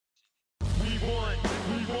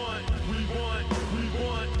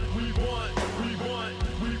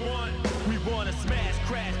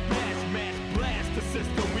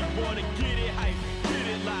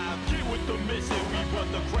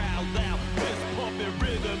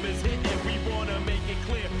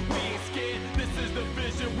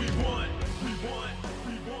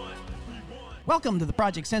Welcome to the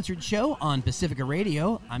Project Censored show on Pacifica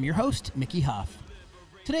Radio. I'm your host, Mickey Huff.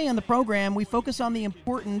 Today on the program, we focus on the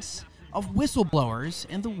importance of whistleblowers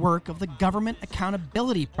and the work of the Government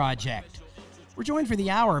Accountability Project. We're joined for the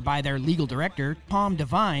hour by their legal director, Tom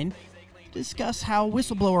Devine, to discuss how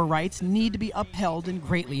whistleblower rights need to be upheld and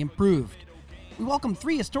greatly improved. We welcome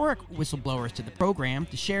 3 historic whistleblowers to the program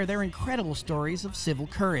to share their incredible stories of civil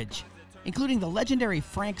courage, including the legendary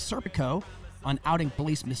Frank Serpico on outing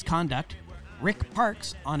police misconduct, Rick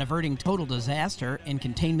Parks on averting total disaster and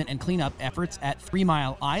containment and cleanup efforts at 3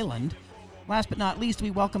 Mile Island. Last but not least,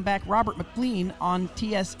 we welcome back Robert McLean on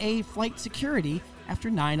TSA flight security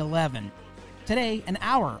after 9/11. Today, an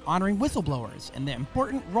hour honoring whistleblowers and the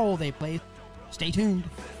important role they play. Stay tuned.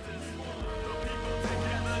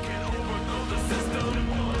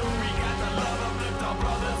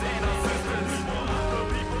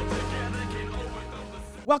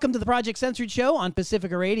 Welcome to the Project Censored show on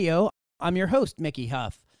Pacifica Radio. I'm your host, Mickey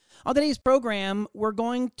Huff. On today's program, we're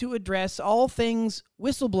going to address all things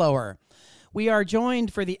whistleblower. We are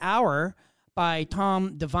joined for the hour by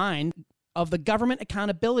Tom Devine of the Government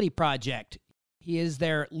Accountability Project. He is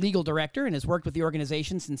their legal director and has worked with the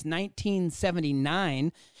organization since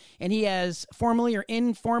 1979, and he has formally or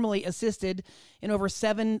informally assisted in over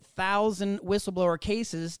 7,000 whistleblower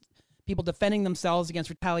cases, people defending themselves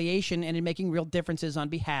against retaliation and in making real differences on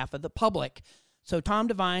behalf of the public. So Tom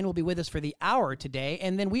Devine will be with us for the hour today,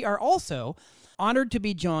 and then we are also honored to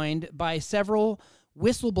be joined by several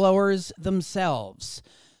whistleblowers themselves.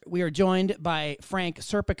 We are joined by Frank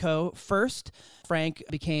Serpico first. Frank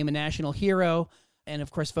became a national hero, and of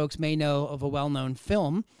course folks may know of a well-known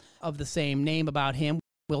film of the same name about him.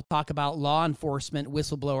 We'll talk about law enforcement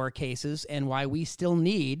whistleblower cases and why we still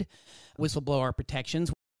need whistleblower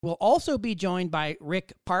protections. We'll also be joined by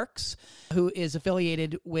Rick Parks, who is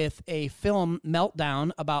affiliated with a film Meltdown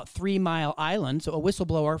about 3 Mile Island, so a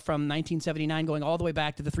whistleblower from 1979 going all the way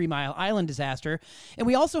back to the 3 Mile Island disaster. And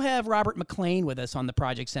we also have Robert McLean with us on the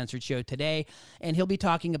Project Censored show today, and he'll be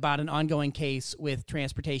talking about an ongoing case with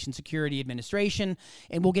Transportation Security Administration,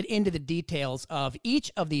 and we'll get into the details of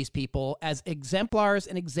each of these people as exemplars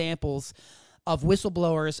and examples of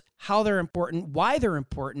whistleblowers, how they're important,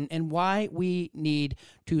 and why we need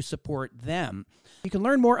to support them. You can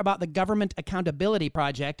learn more about the Government Accountability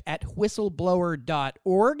Project at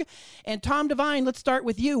whistleblower.org. And Tom Devine, let's start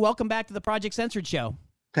with you. Welcome back to the Project Censored show.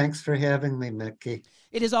 Thanks for having me, Mickey.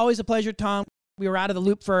 It is always a pleasure, Tom. We were out of the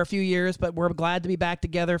loop for a few years, but we're glad to be back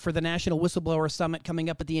together for the National Whistleblower Summit coming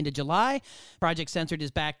up at the end of July. Project Censored is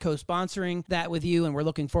back co-sponsoring that with you, and we're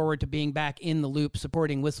looking forward to being back in the loop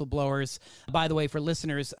supporting whistleblowers. By the way, for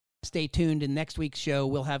listeners, stay tuned. In next week's show,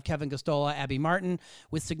 we'll have Kevin Gostola, Abby Martin,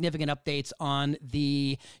 with significant updates on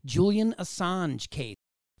the Julian Assange case.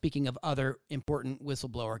 Speaking of other important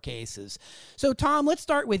whistleblower cases. So, Tom, let's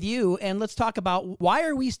start with you, and let's talk about why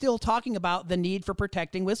are we still talking about the need for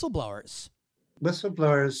protecting whistleblowers?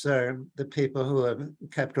 Whistleblowers are the people who have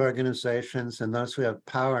kept organizations and those who have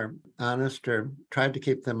power honest or tried to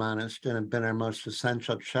keep them honest and have been our most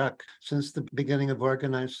essential check since the beginning of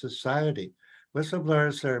organized society.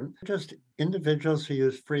 Whistleblowers are just individuals who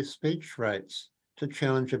use free speech rights to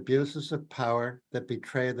challenge abuses of power that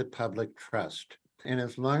betray the public trust. And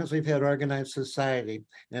as long as we've had organized society,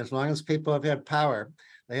 and as long as people have had power,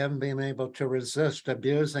 they haven't been able to resist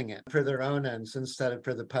abusing it for their own ends instead of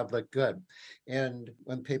for the public good. And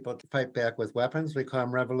when people fight back with weapons, we call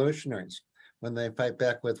them revolutionaries. When they fight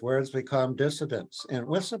back with words, we call them dissidents. And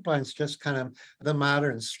whistleblowing is just kind of the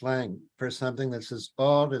modern slang for something that's as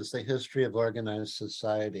old as the history of organized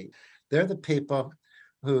society. They're the people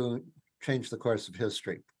who change the course of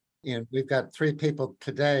history. And we've got 3 people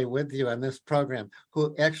today with you on this program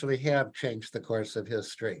who actually have changed the course of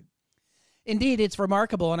history. Indeed, it's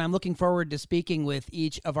remarkable, and I'm looking forward to speaking with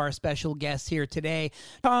each of our special guests here today.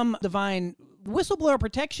 Tom Devine, whistleblower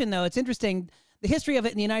protection, though, it's interesting. The history of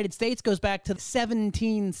it in the United States goes back to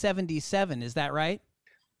 1777. Is that right?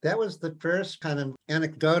 That was the first kind of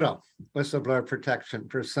anecdotal whistleblower protection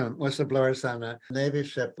for some whistleblowers on a Navy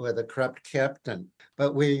ship with a corrupt captain.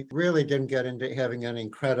 But we really didn't get into having any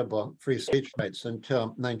incredible free speech rights until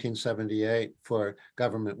 1978 for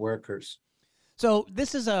government workers. So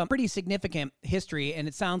this is a pretty significant history, and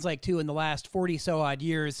it sounds like, too, in the last 40-so-odd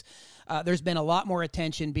years, there's been a lot more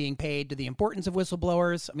attention being paid to the importance of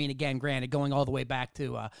whistleblowers. I mean, again, granted, going all the way back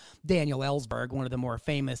to Daniel Ellsberg, one of the more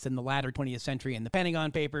famous in the latter 20th century in the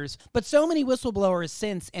Pentagon Papers. But so many whistleblowers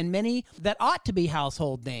since, and many that ought to be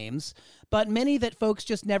household names, but many that folks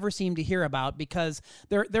just never seem to hear about because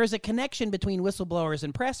there's a connection between whistleblowers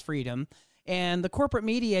and press freedom. And the corporate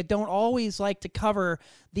media don't always like to cover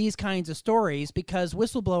these kinds of stories because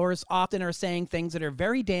whistleblowers often are saying things that are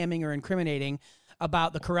very damning or incriminating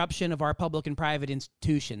about the corruption of our public and private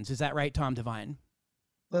institutions. Is that right, Tom Devine?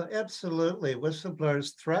 Well, absolutely.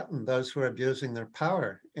 Whistleblowers threaten those who are abusing their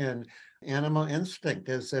power. And animal instinct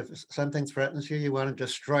is if something threatens you, you want to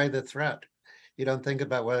destroy the threat. You don't think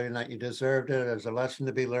about whether or not you deserved it, there's a lesson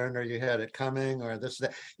to be learned, or you had it coming, or this,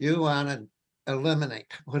 that. You want to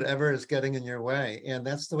eliminate whatever is getting in your way. And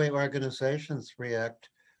that's the way organizations react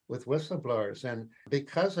with whistleblowers. And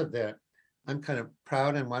because of that, I'm kind of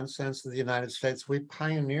proud in one sense that the United States, we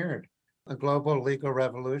pioneered a global legal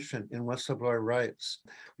revolution in whistleblower rights.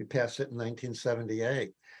 We passed it in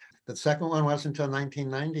 1978. The second one wasn't until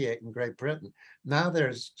 1998 in Great Britain. Now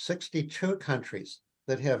there's 62 countries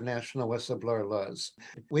that have national whistleblower laws.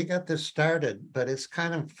 We got this started, but it's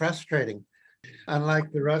kind of frustrating.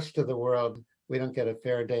 Unlike the rest of the world, we don't get a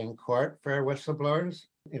fair day in court for our whistleblowers,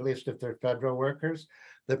 at least if they're federal workers.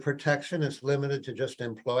 The protection is limited to just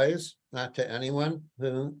employees, not to anyone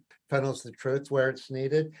who funnels the truth where it's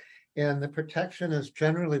needed. And the protection is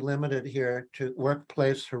generally limited here to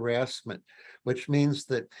workplace harassment, which means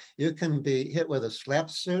that you can be hit with a slap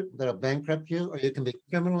suit that'll bankrupt you, or you can be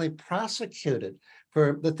criminally prosecuted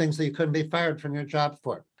for the things that you couldn't be fired from your job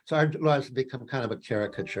for. So our laws have become kind of a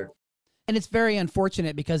caricature. And it's very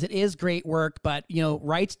unfortunate because it is great work, but,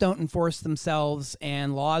 rights don't enforce themselves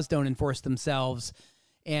and laws don't enforce themselves.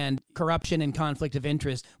 And corruption and conflict of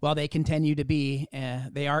interest, while they continue to be,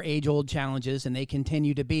 they are age-old challenges and they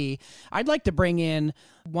continue to be. I'd like to bring in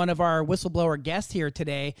one of our whistleblower guests here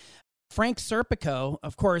today, Frank Serpico.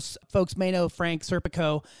 Of course, folks may know Frank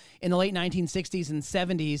Serpico in the late 1960s and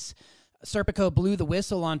 70s. Serpico blew the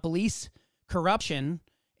whistle on police corruption,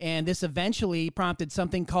 and this eventually prompted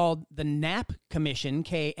something called the Knapp Commission,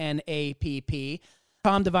 K-N-A-P-P.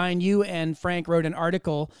 Tom Devine, you and Frank wrote an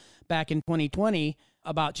article back in 2020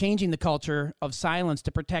 about changing the culture of silence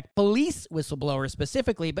to protect police whistleblowers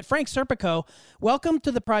specifically. But Frank Serpico, welcome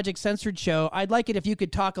to the Project Censored show. I'd like it if you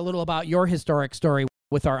could talk a little about your historic story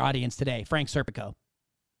with our audience today. Frank Serpico.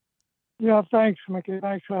 Yeah, thanks, Mickey.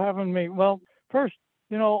 Thanks for having me. Well, first,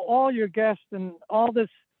 all your guests and all this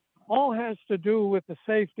all has to do with the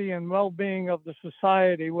safety and well-being of the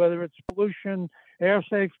society, whether it's pollution, air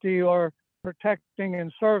safety, or protecting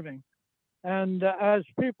and serving. And as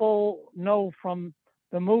people know from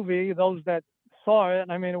the movie, those that saw it,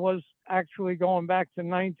 it was actually going back to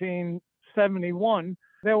 1971,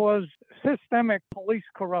 there was systemic police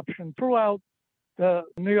corruption throughout the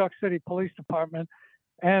New York City Police Department.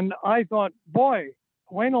 And I thought, boy,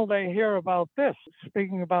 when will they hear about this?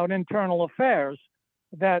 Speaking about internal affairs,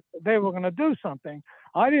 that they were going to do something.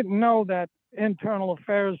 I didn't know that internal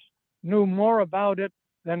affairs knew more about it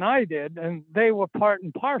than I did, and they were part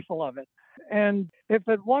and parcel of it. And if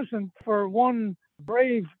it wasn't for one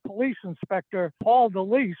brave police inspector, Paul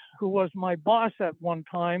DeLeese, who was my boss at one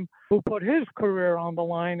time, who put his career on the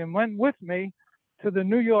line and went with me to the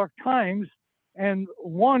New York Times, and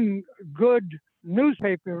one good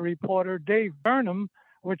newspaper reporter, Dave Burnham,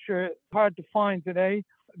 which are hard to find today,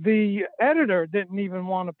 the editor didn't even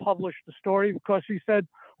want to publish the story because he said,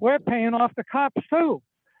 we're paying off the cops too.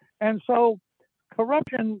 And so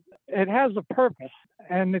corruption, it has a purpose,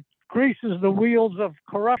 and it greases the wheels of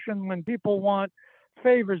corruption when people want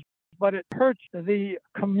favors, but it hurts the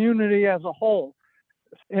community as a whole.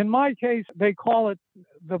 In my case, they call it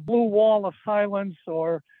the blue wall of silence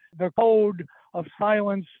or the code of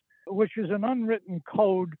silence, which is an unwritten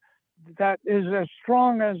code that is as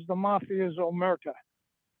strong as the mafia's omerta.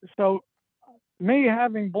 So me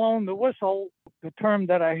having blown the whistle, the term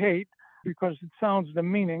that I hate because it sounds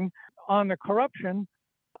demeaning, on the corruption,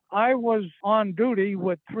 I was on duty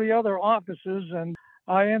with 3 other officers, and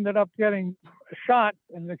I ended up getting shot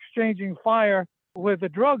and exchanging fire with a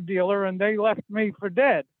drug dealer, and they left me for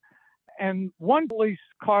dead. And one police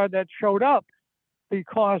car that showed up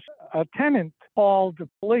because a tenant called the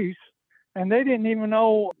police, and they didn't even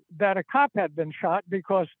know that a cop had been shot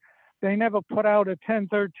because they never put out a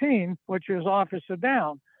 1013, which is officer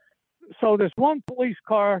down. So this one police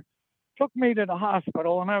car took me to the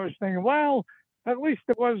hospital, and I was thinking, well, at least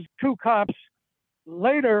it was 2 cops.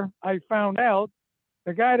 Later, I found out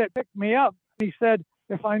the guy that picked me up, he said,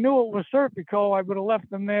 if I knew it was Serpico, I would have left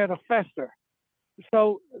them there to fester.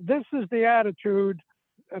 So this is the attitude.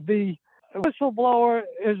 The whistleblower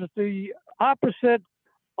is the opposite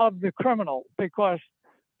of the criminal, because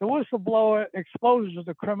the whistleblower exposes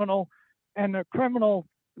the criminal, and the criminal,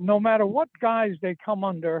 no matter what guise they come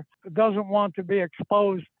under, doesn't want to be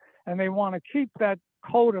exposed, and they want to keep that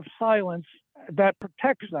code of silence that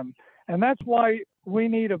protects them. And that's why we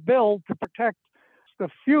need a bill to protect the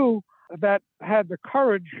few that had the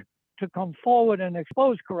courage to come forward and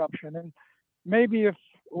expose corruption. And maybe if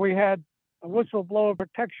we had a whistleblower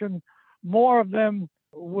protection, more of them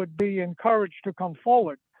would be encouraged to come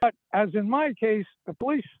forward. But as in my case, the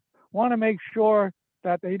police want to make sure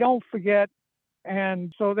that they don't forget,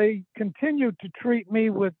 and so they continue to treat me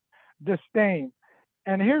with disdain.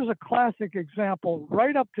 And here's a classic example,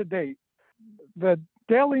 right up to date. The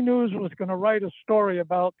Daily News was going to write a story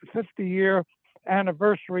about the 50-year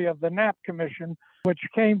anniversary of the Knapp Commission, which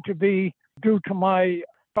came to be due to my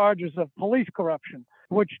charges of police corruption,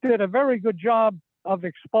 which did a very good job of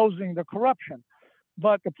exposing the corruption.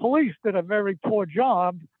 But the police did a very poor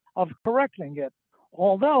job of correcting it,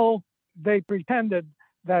 although they pretended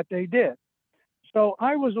that they did. So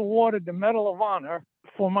I was awarded the Medal of Honor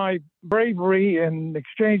for my bravery in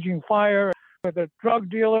exchanging fire with a drug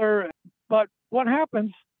dealer. But what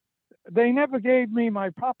happens, they never gave me my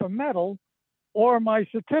proper medal or my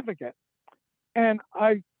certificate. And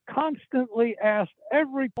I constantly asked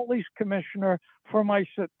every police commissioner for my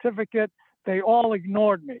certificate. They all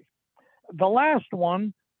ignored me. The last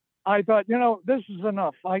one, I thought, this is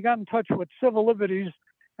enough. I got in touch with Civil Liberties,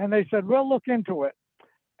 and they said, we'll look into it.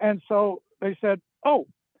 And so they said, oh,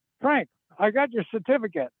 Frank, I got your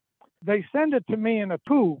certificate. They send it to me in a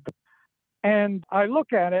tube, and I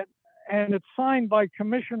look at it, and it's signed by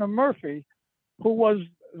Commissioner Murphy, who was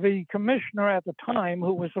the commissioner at the time,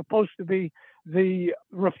 who was supposed to be the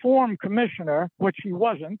reform commissioner, which he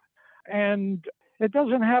wasn't, and it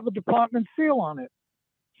doesn't have a department seal on it.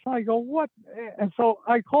 So I go, what? And so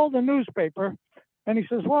I called the newspaper, and he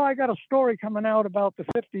says, well, I got a story coming out about the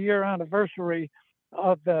 50-year anniversary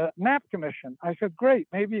of the Knapp Commission. I said, great,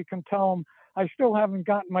 maybe you can tell them I still haven't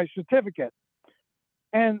gotten my certificate.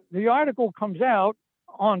 And the article comes out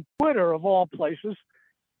on Twitter, of all places,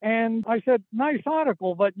 and I said, nice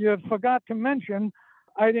article, but you forgot to mention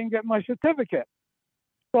I didn't get my certificate.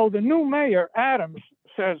 So the new mayor, Adams,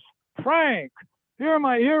 says, Frank, you're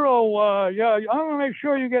my hero. Yeah, I'm going to make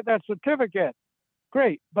sure you get that certificate.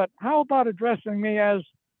 Great, but how about addressing me as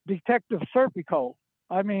Detective Serpico?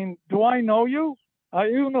 I mean, do I know you? Are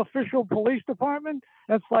you an official police department?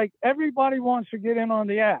 It's like everybody wants to get in on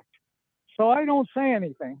the act. So I don't say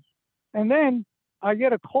anything. And then I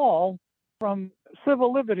get a call from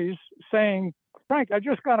Civil Liberties saying, Frank, I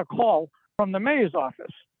just got a call from the mayor's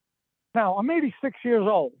office. Now, I'm 86 years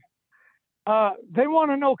old. They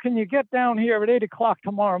want to know, can you get down here at 8 o'clock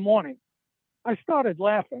tomorrow morning? I started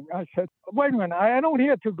laughing. I said, wait a minute, I don't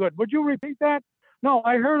hear too good. Would you repeat that? No,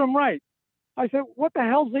 I heard him right. I said, what the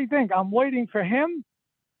hell does he think? I'm waiting for him?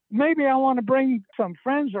 Maybe I want to bring some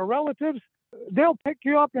friends or relatives. They'll pick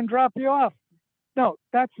you up and drop you off. No,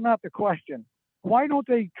 that's not the question. Why don't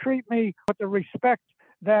they treat me with the respect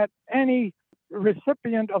that any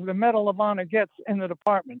recipient of the Medal of Honor gets in the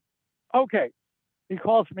department? Okay. He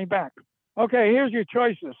calls me back. Okay, here's your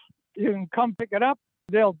choices. You can come pick it up.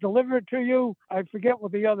 They'll deliver it to you. I forget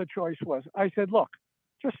what the other choice was. I said, look,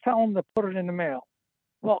 just tell them to put it in the mail.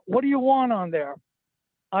 Well, what do you want on there?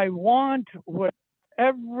 I want what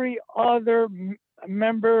every other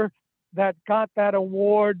member that got that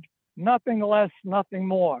award, nothing less, nothing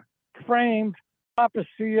more. Framed, proper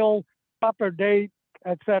seal, proper date,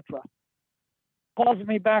 etc. Calls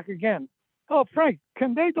me back again. Oh, Frank,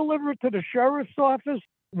 can they deliver it to the sheriff's office?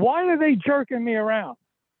 Why are they jerking me around?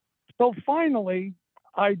 So finally,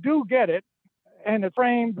 I do get it, and it's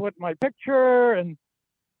framed with my picture, and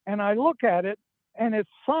I look at it, and it's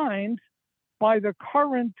signed by the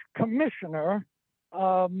current commissioner,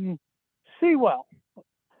 Sewell.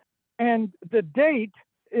 And the date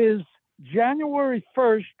is January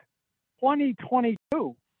 1st,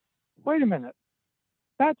 2022. Wait a minute.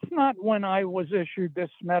 That's not when I was issued this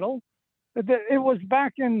medal. It was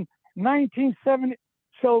back in 1970.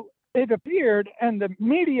 So it appeared, and the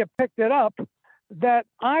media picked it up, that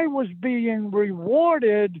I was being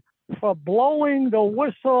rewarded for blowing the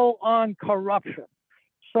whistle on corruption.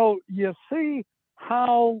 So you see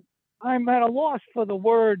how I'm at a loss for the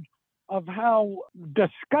word of how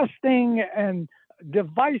disgusting and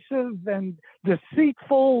divisive and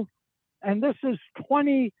deceitful, and this is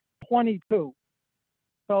 2022.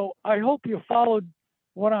 So I hope you followed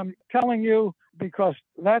what I'm telling you, because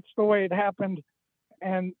that's the way it happened.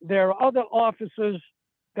 And there are other officers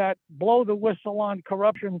that blow the whistle on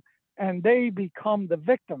corruption, and they become the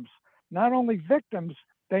victims. Not only victims,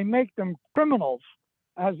 they make them criminals,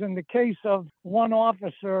 as in the case of one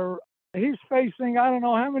officer. He's facing, I don't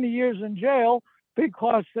know how many years in jail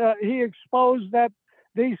because he exposed that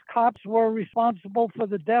these cops were responsible for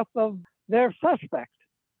the death of their suspect.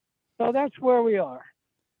 So that's where we are.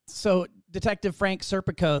 So, Detective Frank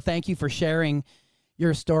Serpico, thank you for sharing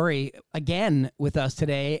your story again with us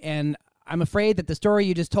today. And I'm afraid that the story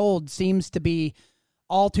you just told seems to be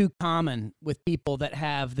all too common with people that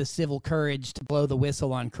have the civil courage to blow the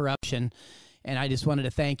whistle on corruption. And I just wanted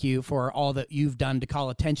to thank you for all that you've done to call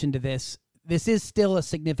attention to this. This is still a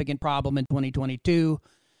significant problem in 2022.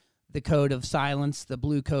 The code of silence, the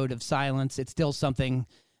blue code of silence, it's still something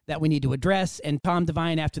that we need to address. And Tom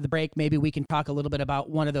Devine, after the break, maybe we can talk a little bit about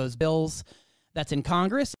one of those bills that's in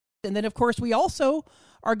Congress. And then, of course, we also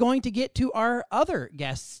are going to get to our other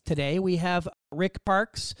guests today. We have Rick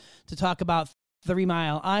Parks to talk about 3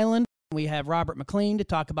 Mile Island. We have Robert McLean to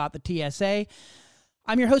talk about the TSA.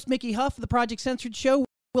 I'm your host, Mickey Huff, of the Project Censored Show.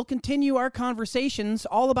 We'll continue our conversations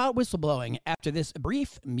all about whistleblowing after this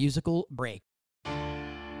brief musical break.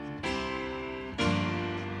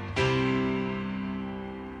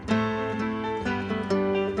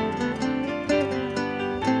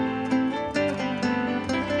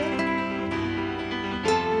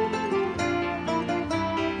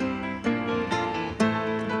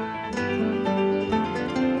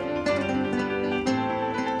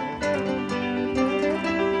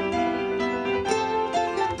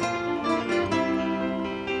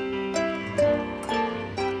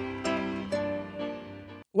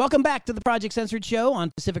 Welcome back to the Project Censored Show on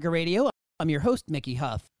Pacifica Radio. I'm your host, Mickey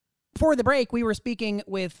Huff. Before the break, we were speaking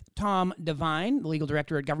with Tom Devine, the legal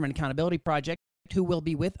director at Government Accountability Project, who will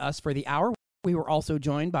be with us for the hour. We were also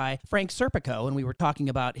joined by Frank Serpico, and we were talking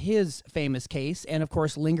about his famous case and, of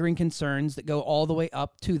course, lingering concerns that go all the way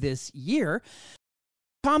up to this year.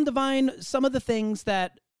 Tom Devine, some of the things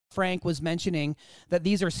that Frank was mentioning, that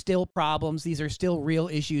these are still problems, these are still real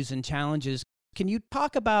issues and challenges. Can you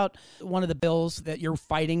talk about one of the bills that you're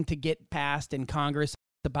fighting to get passed in Congress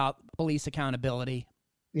about police accountability?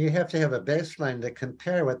 You have to have a baseline to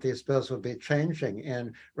compare what these bills will be changing.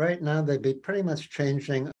 And right now, they'd be pretty much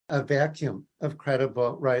changing a vacuum of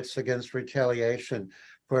credible rights against retaliation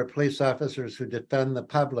for police officers who defend the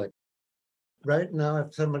public. Right now,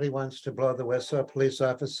 if somebody wants to blow the whistle, a police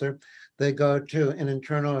officer, they go to an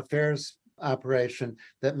internal affairs operation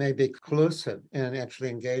that may be collusive and actually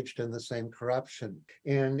engaged in the same corruption.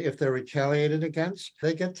 And if they're retaliated against,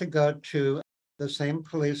 they get to go to the same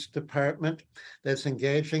police department that's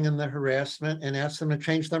engaging in the harassment and ask them to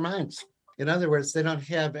change their minds. In other words, they don't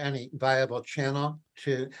have any viable channel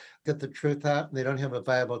to get the truth out. They don't have a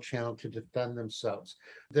viable channel to defend themselves.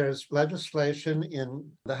 There's legislation in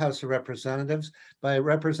the House of Representatives by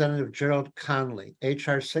Representative Gerald Conley,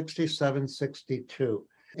 H.R. 6762.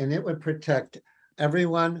 And it would protect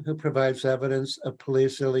everyone who provides evidence of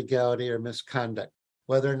police illegality or misconduct,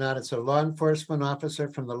 whether or not it's a law enforcement officer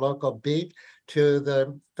from the local beat to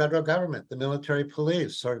the federal government, the military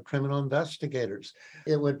police, or criminal investigators.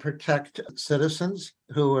 It would protect citizens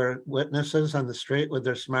who are witnesses on the street with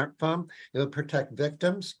their smartphone. It would protect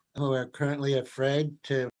victims who are currently afraid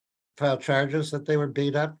to file charges that they were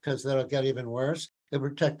beat up because that'll get even worse. It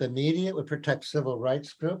would protect the media. It would protect civil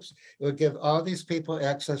rights groups. It would give all these people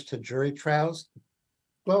access to jury trials,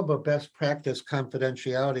 global best practice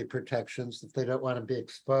confidentiality protections if they don't want to be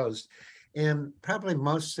exposed. And probably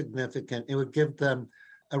most significant, it would give them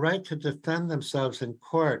a right to defend themselves in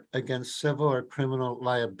court against civil or criminal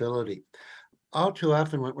liability. All too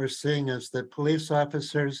often, what we're seeing is that police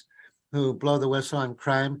officers who blow the whistle on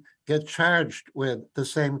crime get charged with the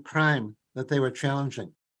same crime that they were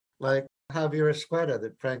challenging, like Javier Escueda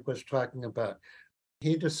that Frank was talking about.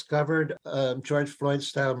 He discovered George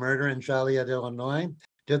Floyd-style murder in Joliet, Illinois,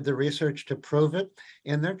 did the research to prove it,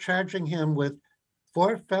 and they're charging him with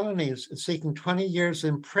 4 felonies, seeking 20 years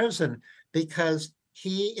in prison because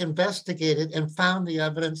he investigated and found the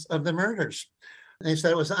evidence of the murders. And he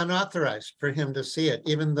said it was unauthorized for him to see it,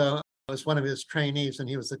 even though it was one of his trainees and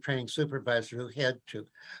he was the training supervisor who had to.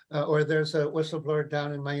 Or there's a whistleblower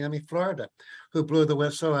down in Miami, Florida, who blew the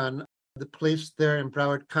whistle on the police there in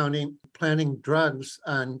Broward County planting drugs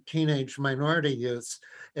on teenage minority youths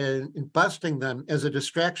and busting them as a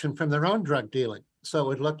distraction from their own drug dealing. So it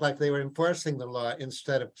would look like they were enforcing the law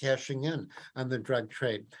instead of cashing in on the drug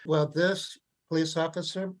trade. Well, this police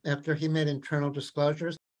officer, after he made internal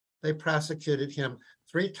disclosures, they prosecuted him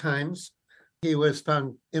 3 times. He was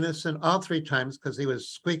found innocent all 3 times because he was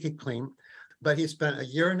squeaky clean. But he spent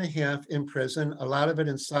 1.5 years in prison, a lot of it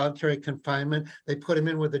in solitary confinement. They put him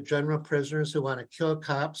in with the general prisoners who want to kill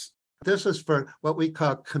cops. This is for what we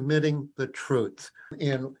call committing the truth.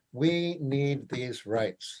 And we need these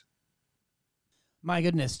rights. My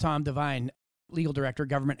goodness, Tom Devine, legal director,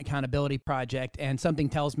 Government Accountability Project, and something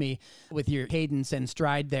tells me with your cadence and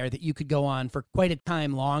stride there that you could go on for quite a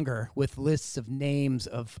time longer with lists of names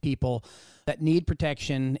of people that need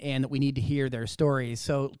protection and that we need to hear their stories.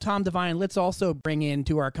 So, Tom Devine, let's also bring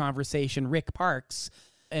into our conversation Rick Parks.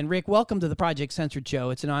 And Rick, welcome to the Project Censored show.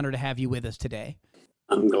 It's an honor to have you with us today.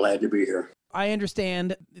 I'm glad to be here. I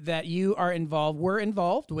understand that you were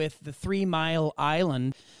involved with the 3 Mile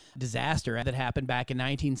Island disaster that happened back in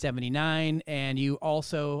 1979, and you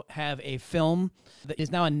also have a film that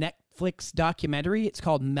is now a Netflix documentary. It's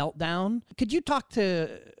called Meltdown. Could you talk to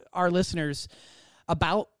our listeners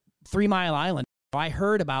about 3 Mile Island? I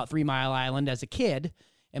heard about 3 Mile Island as a kid,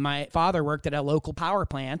 and my father worked at a local power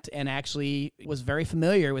plant and actually was very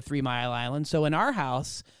familiar with 3 Mile Island. So in our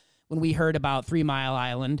house, when we heard about 3 Mile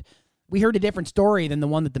Island, we heard a different story than the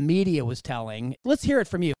one that the media was telling. Let's hear it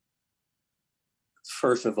from you.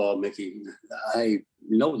 First of all, Mickey, I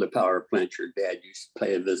know the power plant your dad used to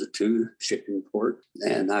pay a visit to, Shippingport,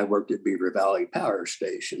 and I worked at Beaver Valley Power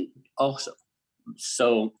Station also.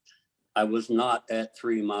 So I was not at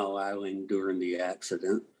 3 Mile Island during the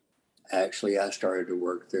accident. Actually, I started to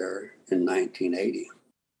work there in 1980.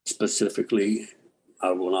 Specifically,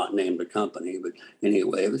 I will not name the company, but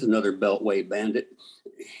anyway, it was another Beltway bandit.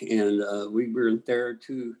 And we were there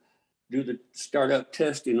to do the startup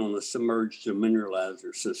testing on the submerged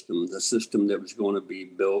demineralizer system, the system that was going to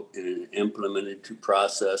be built and implemented to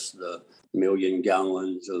process the 1 million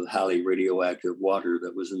gallons of highly radioactive water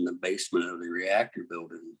that was in the basement of the reactor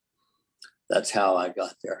building. That's how I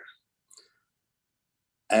got there.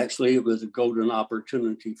 Actually, it was a golden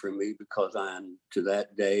opportunity for me because I am to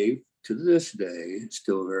this day,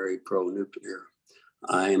 still very pro-nuclear.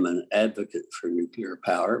 I am an advocate for nuclear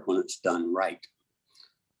power when it's done right.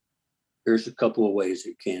 There's a couple of ways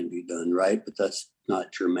it can be done right, but that's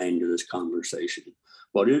not germane to this conversation.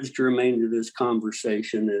 What is germane to this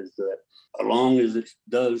conversation is that, along as it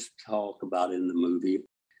does talk about in the movie,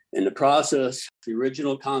 in the process, the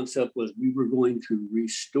original concept was we were going to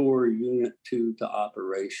restore Unit 2 to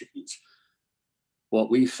operations. What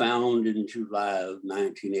we found in July of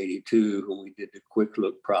 1982, when we did the quick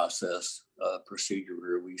look process procedure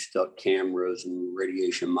where we stuck cameras and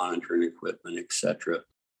radiation monitoring equipment, et cetera,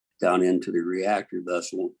 down into the reactor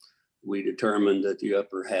vessel, we determined that the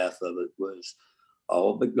upper half of it was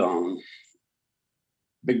all but gone.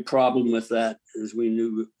 Big problem with that is we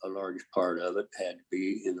knew a large part of it had to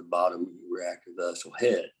be in the bottom reactor vessel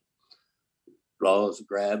head. Laws of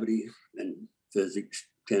gravity and physics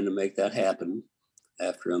tend to make that happen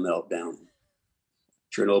after a meltdown.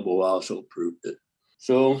 Chernobyl also proved it.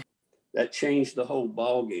 So that changed the whole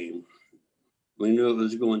ball game. We knew it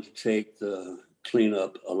was going to take the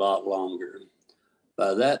cleanup a lot longer.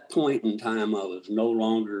 By that point in time, I was no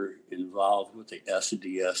longer involved with the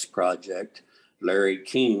SDS project. Larry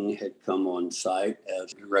King had come on site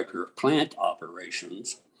as director of plant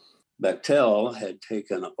operations. Bechtel had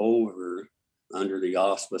taken over under the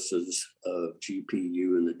auspices of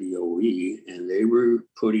GPU and the DOE, and they were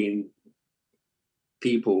putting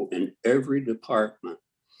people in every department.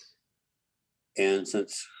 And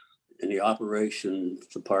since in the operations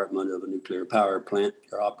department of a nuclear power plant,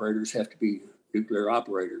 their operators have to be nuclear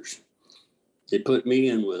operators. They put me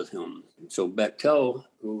in with him. So Bechtel,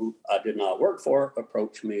 who I did not work for,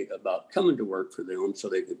 approached me about coming to work for them so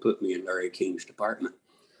they could put me in Larry King's department.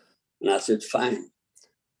 And I said, fine.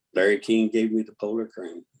 Larry King gave me the Polar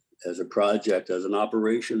Crane as a project, as an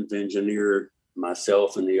operations engineer.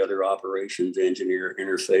 Myself and the other operations engineer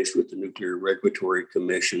interfaced with the Nuclear Regulatory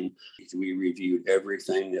Commission. We reviewed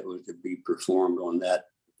everything that was to be performed on that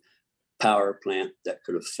power plant that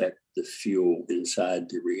could affect the fuel inside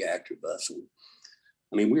the reactor vessel.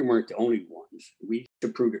 I mean, we weren't the only ones. We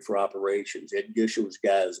approved it for operations. Ed Gishell's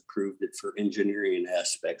guys approved it for engineering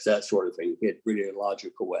aspects, that sort of thing. We had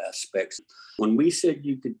radiological aspects. When we said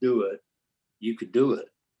you could do it, you could do it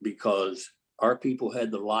because our people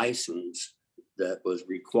had the license that was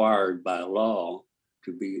required by law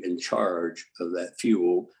to be in charge of that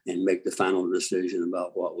fuel and make the final decision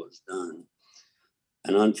about what was done.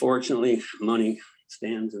 And unfortunately, money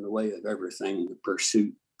stands in the way of everything, the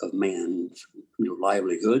pursuit of man's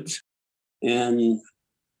livelihoods. And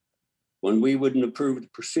when we wouldn't approve the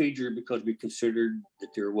procedure because we considered that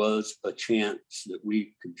there was a chance that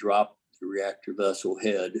we could drop the reactor vessel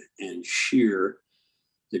head and shear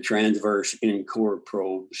the transverse in-core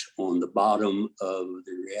probes on the bottom of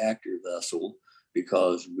the reactor vessel,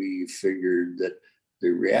 because we figured that the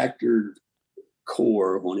reactor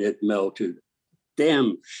core, when it melted,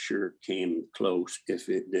 damn sure came close, if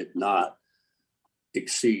it did not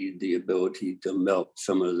exceed the ability to melt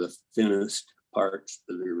some of the thinnest parts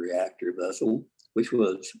of the reactor vessel, which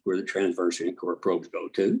was where the transversing core probes go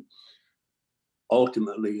to.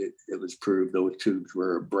 Ultimately, it was proved those tubes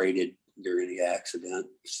were abraded during the accident.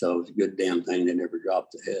 So it's a good damn thing they never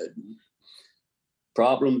dropped the head.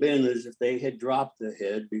 Problem being is if they had dropped the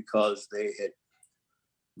head because they had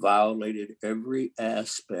violated every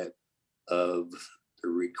aspect of the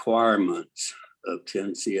requirements of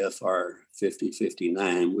 10 CFR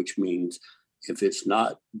 5059, which means if it's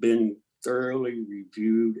not been thoroughly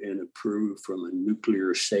reviewed and approved from a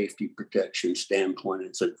nuclear safety protection standpoint,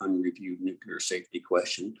 it's an unreviewed nuclear safety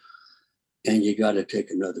question, and you got to take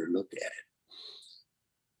another look at it.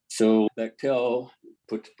 So Bechtel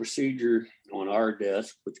put the procedure on our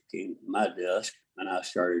desk, which became my desk, and I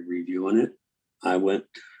started reviewing it. I went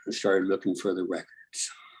and started looking for the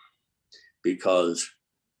records because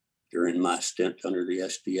during my stint under the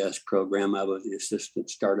SDS program, I was the assistant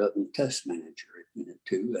startup and test manager at Unit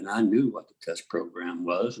 2, and I knew what the test program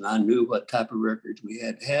was, and I knew what type of records we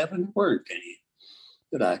had to have, and there weren't any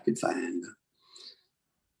that I could find.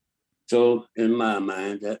 So in my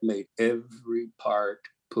mind, that made every part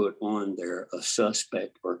put on there a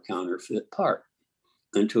suspect or counterfeit part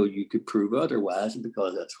until you could prove otherwise,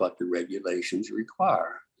 because that's what the regulations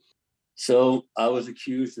require. So I was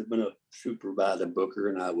accused of being a supervisor booker,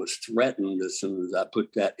 and I was threatened as soon as I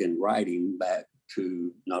put that in writing back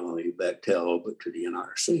to not only Bechtel, but to the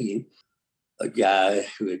NRC. A guy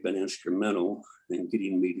who had been instrumental in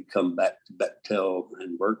getting me to come back to Bechtel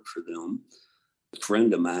and work for them. A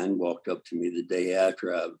friend of mine walked up to me the day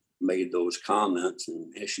after I made those comments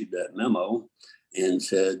and issued that memo and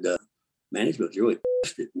said, management was really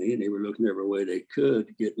pissed at me, and they were looking every way they could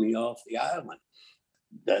to get me off the island.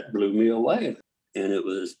 That blew me away. And it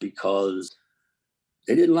was because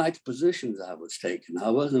they didn't like the positions I was taking. I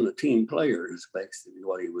wasn't a team player, is basically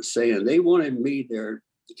what he was saying. They wanted me there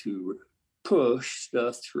to push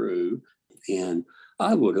stuff through, and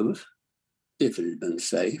I would have if it had been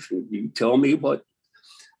safe. And you tell me what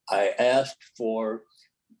I asked for.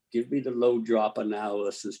 Give me the load drop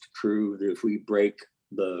analysis to prove that if we break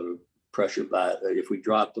the pressure by, if we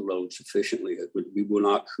drop the load sufficiently, we will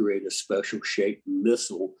not create a special shaped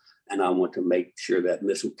missile. And I want to make sure that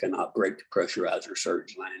missile cannot break the pressurizer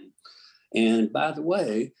surge line. And by the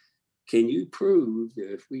way, can you prove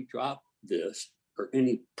that if we drop this or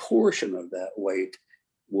any portion of that weight,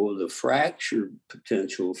 will the fracture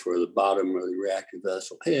potential for the bottom of the reactor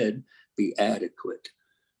vessel head be adequate?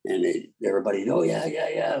 And everybody, oh,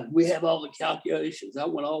 yeah. We have all the calculations. I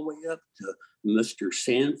went all the way up to Mr.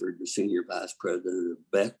 Sanford, the senior vice president of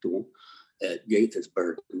Bechtel at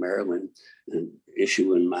Gaithersburg, Maryland, and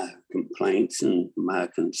issuing my complaints and my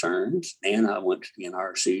concerns. And I went to the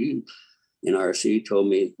NRC. NRC told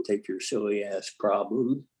me, take your silly ass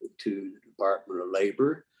problem to the Department of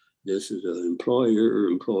Labor. This is an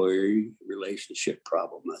employer-employee relationship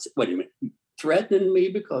problem. I said, wait a minute. Threatening me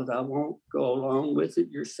because I won't go along with it.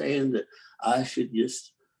 You're saying that I should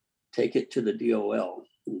just take it to the DOL.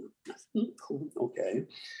 Okay.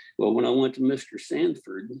 Well, when I went to Mr.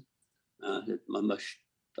 Sanford,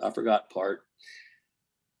 I forgot part.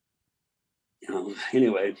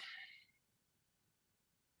 Anyway,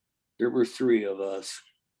 there were three of us: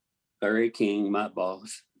 Larry King, my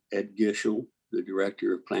boss, Ed Gishel, the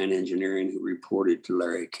director of plant engineering, who reported to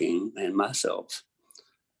Larry King, and myself.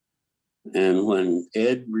 And when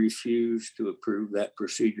Ed refused to approve that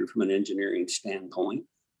procedure from an engineering standpoint,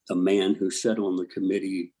 a man who sat on the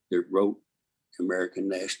committee that wrote American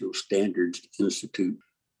National Standards Institute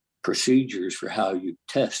procedures for how you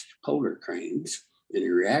test polar cranes in a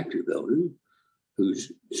reactor building,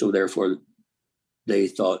 so therefore they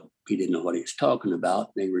thought he didn't know what he was talking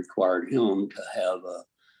about. They required him to have a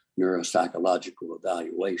neuropsychological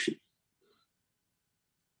evaluation.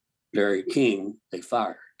 Larry King, they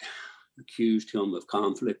fired. Accused him of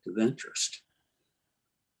conflict of interest.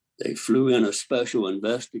 They flew in a special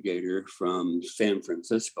investigator from San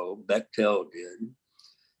Francisco, Bechtel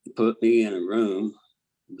did, put me in a room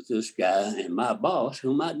with this guy and my boss,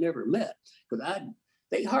 whom I'd never met. Because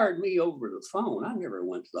they hired me over the phone. I never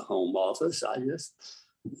went to the home office. I just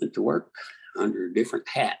went to work under a different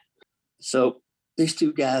hat. So these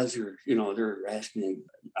two guys are, they're asking me,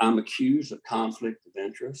 I'm accused of conflict of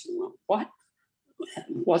interest. And I'm, what?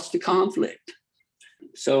 What's the conflict?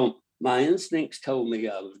 So my instincts told me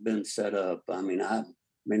I was being set up. I mean, I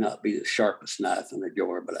may not be the sharpest knife in the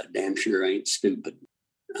drawer, but I damn sure ain't stupid.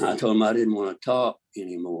 I told them I didn't want to talk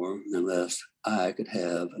anymore unless I could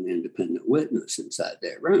have an independent witness inside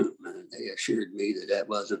that room. And they assured me that that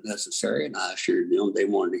wasn't necessary. And I assured them they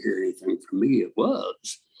wanted to hear anything from me, it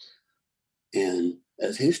was. And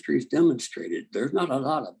as history's demonstrated, there's not a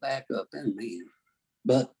lot of backup in me.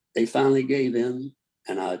 But they finally gave in.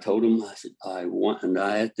 And I told him, I said,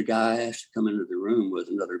 the guy I asked to come into the room was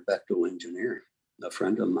another Bechtel engineer, a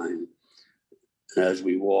friend of mine. And as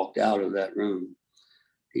we walked out of that room,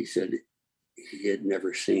 he said he had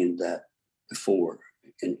never seen that before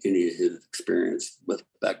in any of his experience with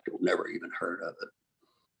Bechtel, never even heard of it.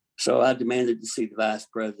 So I demanded to see the vice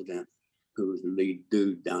president, who was the lead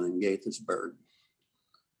dude down in Gaithersburg.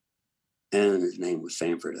 And his name was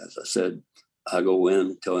Sanford, as I said. I go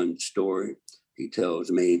in, tell him the story. He tells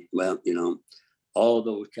me, well, all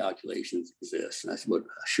those calculations exist. And I said, well,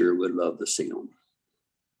 I sure would love to see them.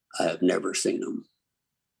 I have never seen them.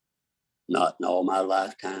 Not in all my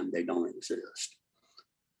lifetime, they don't exist.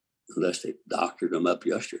 Unless they doctored them up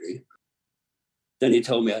yesterday. Then he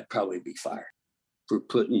told me I'd probably be fired for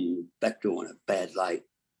putting Bechtel in a bad light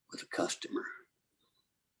with a customer.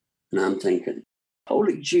 And I'm thinking,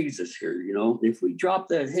 holy Jesus here, if we drop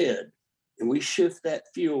that head, and we shift that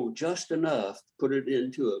fuel just enough to put it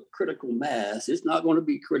into a critical mass, it's not going to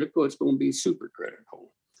be critical, it's going to be super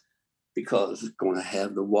critical because it's going to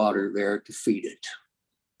have the water there to feed it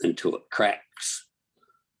until it cracks.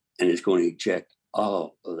 And it's going to eject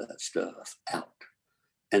all of that stuff out.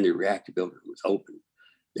 And the reactor building was open.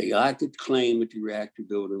 They like to claim that the reactor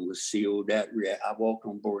building was sealed. I walked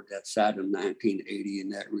on board that site in 1980,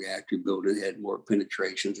 and that reactor building had more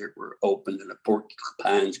penetrations that were open than the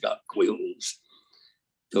porcupines got quills.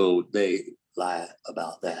 So they lie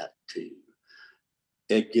about that too.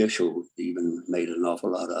 Ed Gishel even made an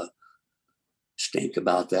awful lot of stink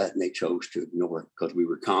about that, and they chose to ignore it because we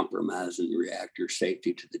were compromising the reactor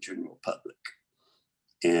safety to the general public.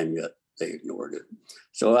 And yet they ignored it.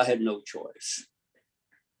 So I had no choice.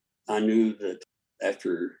 I knew that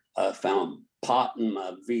after I found pot in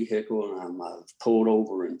my vehicle and I was pulled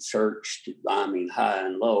over and searched, high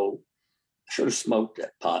and low, I should have smoked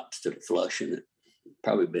that pot instead of flushing it.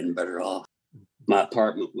 Probably been better off. My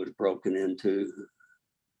apartment was broken into.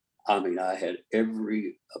 I had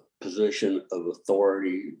every position of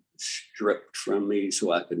authority stripped from me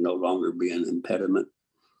so I could no longer be an impediment,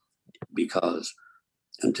 because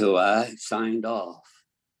until I signed off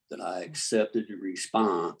that I accepted the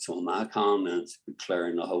response on my comments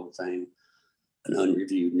declaring the whole thing an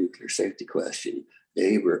unreviewed nuclear safety question,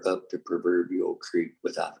 they were up the proverbial creek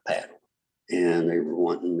without a paddle. And they were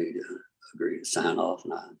wanting me to agree to sign off.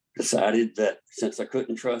 And I decided that since I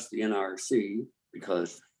couldn't trust the NRC,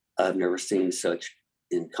 because I've never seen such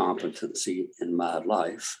incompetency in my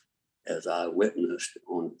life as I witnessed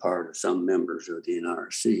on the part of some members of the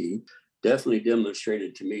NRC, definitely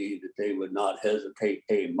demonstrated to me that they would not hesitate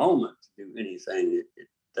a moment to do anything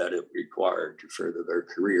that it required to further their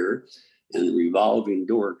career. And the revolving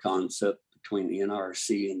door concept between the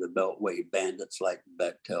NRC and the Beltway bandits like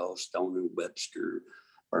Bechtel, Stone and Webster,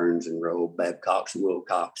 Burns and Rowe, Babcox and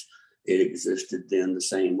Wilcox, it existed then the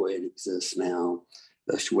same way it exists now.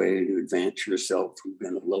 Best way to advance yourself from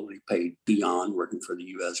being a lowly paid peon working for the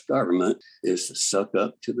U.S. government is to suck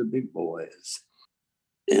up to the big boys.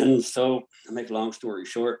 And so, to make a long story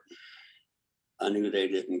short, I knew they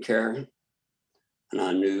didn't care. And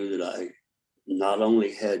I knew that I not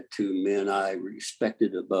only had two men I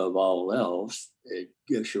respected above all else, Ed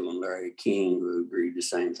Gishel and Larry King, who agreed the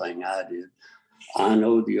same thing I did. I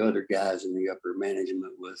know the other guys in the upper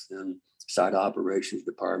management within site operations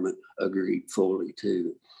department agreed fully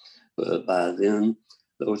too. But by then,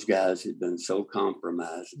 those guys had been so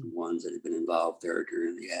compromised, the ones that had been involved there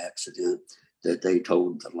during the accident, that they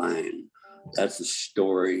told the line. That's a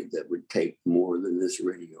story that would take more than this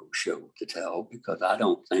radio show to tell, because I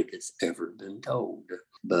don't think it's ever been told.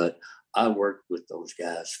 But I worked with those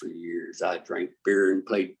guys for years. I drank beer and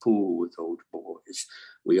played pool with those boys.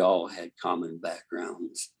 We all had common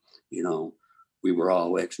backgrounds. We were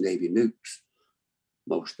all ex-Navy nukes,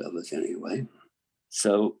 most of us anyway.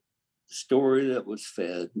 So the story that was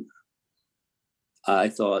fed, I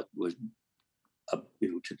thought was,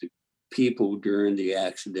 to the people during the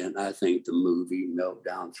accident, I think the movie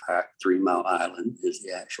Meltdown Track 3 Mile Island is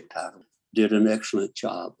the actual title, did an excellent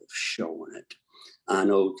job of showing it. I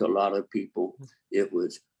know to a lot of people, it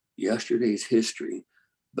was yesterday's history,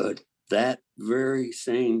 but that very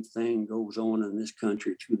same thing goes on in this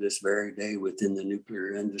country to this very day within the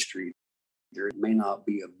nuclear industry. There may not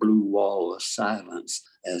be a blue wall of silence,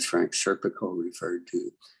 as Frank Serpico referred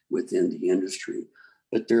to, within the industry,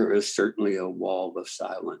 but there is certainly a wall of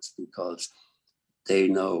silence, because they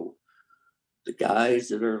know, the guys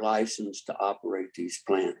that are licensed to operate these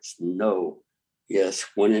plants know, yes,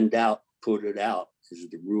 when in doubt, put it out is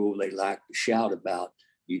the rule they like to shout about.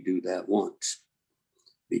 You do that once,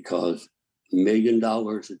 because million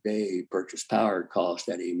a day purchase power cost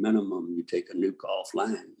at a minimum. You take a nuke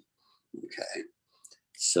offline. Okay.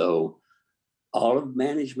 So all of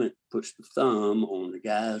management puts the thumb on the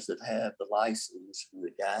guys that have the license, and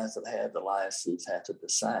the guys that have the license have to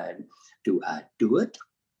decide, do I do it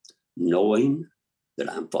knowing that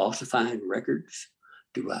I'm falsifying records?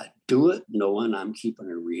 Do I do it knowing I'm keeping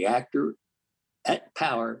a reactor at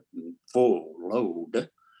power, full load,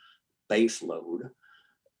 base load,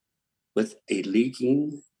 with a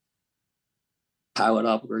leaking pilot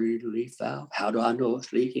operated leak valve? How do I know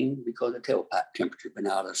it's leaking? Because the tailpipe temperature has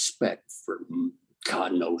been out of spec for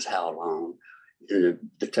God knows how long.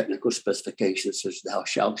 The technical specification says thou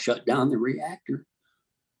shalt shut down the reactor.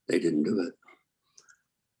 They didn't do it.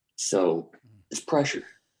 So it's pressure,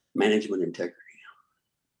 management integrity.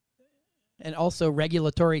 And also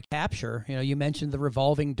regulatory capture. You know, you mentioned the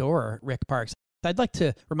revolving door, Rick Parks. I'd like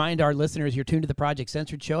to remind our listeners you're tuned to the Project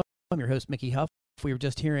Censored show. I'm your host, Mickey Huff. We were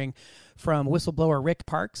just hearing from whistleblower Rick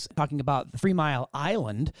Parks talking about 3 Mile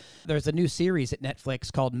Island. There's a new series at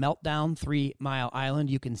Netflix called Meltdown, 3 Mile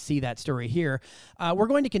Island. You can see that story here. We're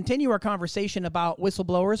going to continue our conversation about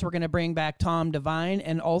whistleblowers. We're going to bring back Tom Devine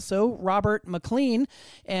and also Robert McLean.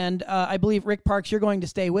 And I believe, Rick Parks, you're going to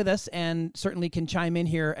stay with us and certainly can chime in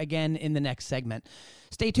here again in the next segment.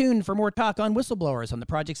 Stay tuned for more talk on whistleblowers on the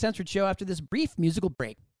Project Censored show after this brief musical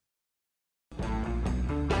break.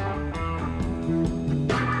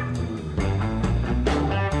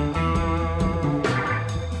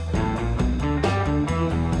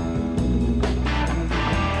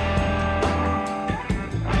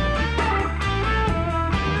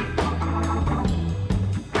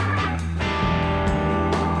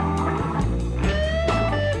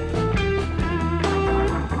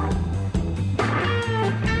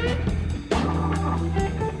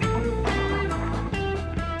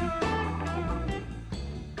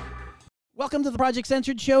 Welcome to the Project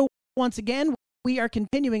Censored show. Once again, we are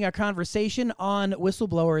continuing our conversation on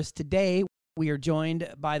whistleblowers today. We are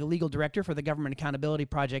joined by the legal director for the Government Accountability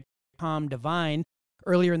Project, Tom Devine.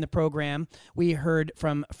 Earlier in the program, we heard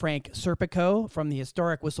from Frank Serpico from the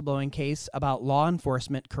historic whistleblowing case about law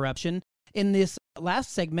enforcement corruption. In this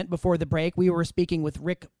last segment before the break, we were speaking with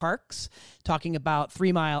Rick Parks, talking about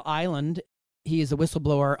 3 Mile Island. He is a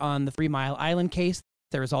whistleblower on the 3 Mile Island case.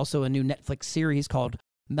 There is also a new Netflix series called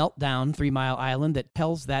Meltdown, 3 Mile Island, that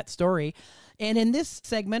tells that story. And in this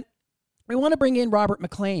segment, we want to bring in Robert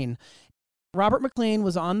McLean. Robert McLean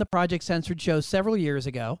was on the Project Censored show several years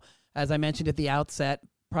ago. As I mentioned at the outset,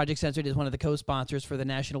 Project Censored is one of the co-sponsors for the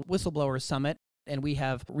National Whistleblowers Summit, and we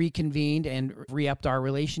have reconvened and re-upped our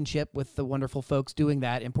relationship with the wonderful folks doing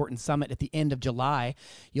that important summit at the end of July.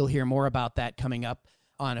 You'll hear more about that coming up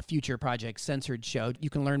on a future Project Censored show. You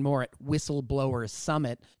can learn more at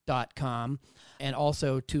whistleblowersummit.com. And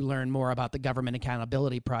also to learn more about the Government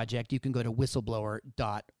Accountability Project, you can go to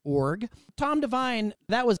whistleblower.org. Tom Devine,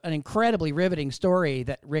 that was an incredibly riveting story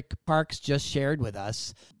that Rick Parks just shared with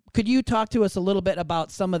us. Could you talk to us a little bit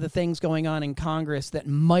about some of the things going on in Congress that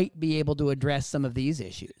might be able to address some of these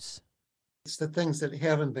issues? It's the things that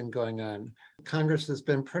haven't been going on. Congress has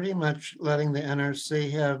been pretty much letting the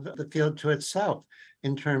NRC have the field to itself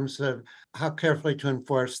in terms of how carefully to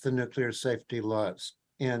enforce the nuclear safety laws.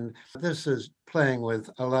 And this is playing with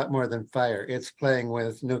a lot more than fire. It's playing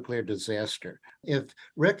with nuclear disaster. If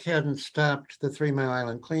Rick hadn't stopped the 3 Mile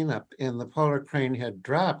Island cleanup and the polar crane had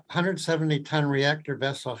dropped 170-ton reactor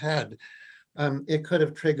vessel head, it could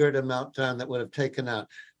have triggered a meltdown that would have taken out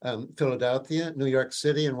Philadelphia, New York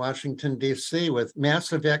City, and Washington, D.C. with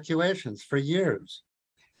mass evacuations for years.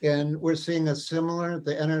 And we're seeing the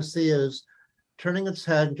NRC is turning its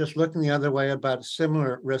head, just looking the other way about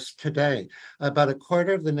similar risks today. About a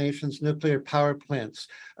quarter of the nation's nuclear power plants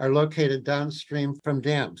are located downstream from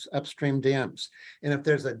dams, upstream dams. And if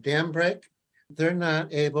there's a dam break, they're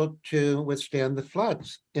not able to withstand the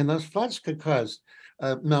floods. And those floods could cause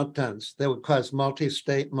meltdowns. They would cause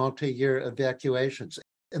multi-state, multi-year evacuations.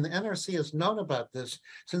 And the NRC has known about this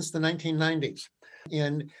since the 1990s.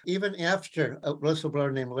 And even after a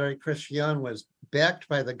whistleblower named Larry Christian was backed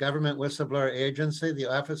by the government whistleblower agency, the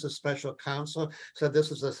Office of Special Counsel said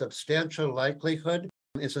this is a substantial likelihood,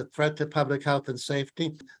 it's a threat to public health and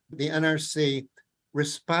safety. The NRC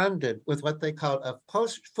responded with what they called a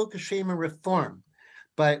post-Fukushima reform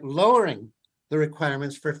by lowering the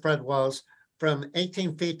requirements for flood walls from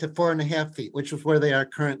 18 feet to 4.5 feet, which is where they are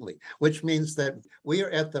currently, which means that we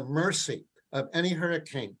are at the mercy of any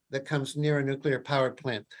hurricane that comes near a nuclear power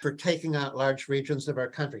plant for taking out large regions of our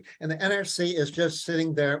country. And the NRC is just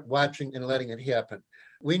sitting there watching and letting it happen.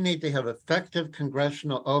 We need to have effective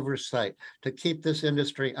congressional oversight to keep this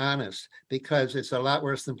industry honest, because it's a lot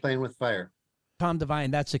worse than playing with fire. Tom Devine,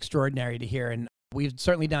 that's extraordinary to hear. And we've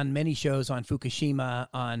certainly done many shows on Fukushima,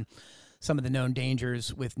 on some of the known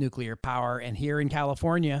dangers with nuclear power. And here in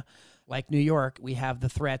California, like New York, we have the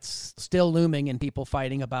threats still looming and people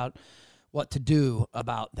fighting about what to do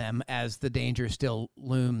about them as the danger still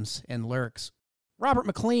looms and lurks. Robert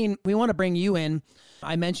McLean, we want to bring you in.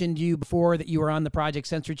 I mentioned you before that you were on the Project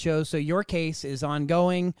Censored show, so your case is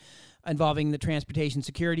ongoing, involving the Transportation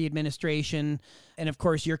Security Administration. And of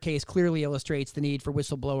course, your case clearly illustrates the need for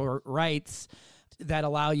whistleblower rights that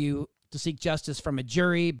allow you to seek justice from a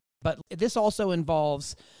jury. But this also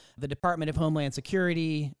involves the Department of Homeland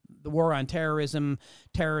Security, the war on terrorism,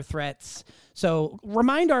 terror threats. So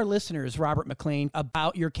remind our listeners, Robert McLean,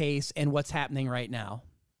 about your case and what's happening right now.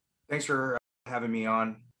 Thanks for having me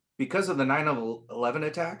on. Because of the 9/11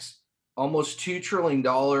 attacks, almost $2 trillion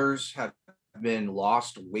have been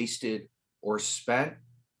lost, wasted, or spent,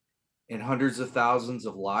 and hundreds of thousands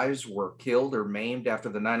of lives were killed or maimed after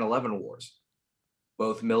the 9/11 wars,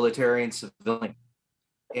 both military and civilian.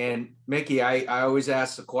 And Mickey, I always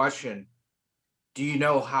ask the question, do you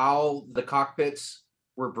know how the cockpits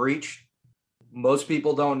were breached? Most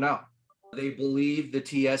people don't know. They believe the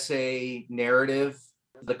TSA narrative,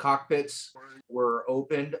 the cockpits were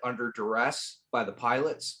opened under duress by the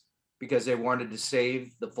pilots because they wanted to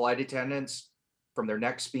save the flight attendants from their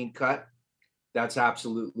necks being cut. That's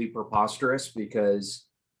absolutely preposterous because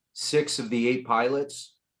 6 of the 8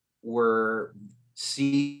 pilots were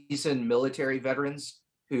seasoned military veterans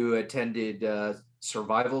who attended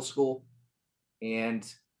survival school. And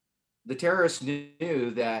the terrorists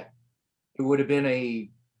knew that it would have been a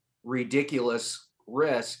ridiculous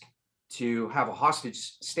risk to have a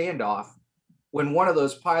hostage standoff when one of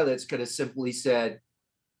those pilots could have simply said,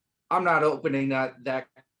 I'm not opening that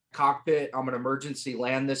cockpit. I'm going to emergency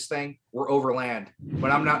land this thing. We're overland,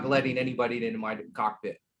 but I'm not letting anybody into my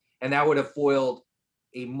cockpit. And that would have foiled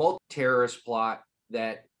a multi-terrorist plot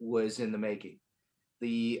that was in the making.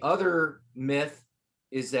 The other myth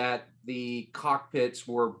is that the cockpits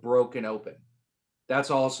were broken open. That's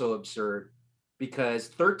also absurd because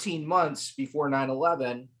 13 months before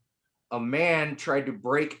 9/11, a man tried to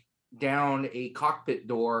break down a cockpit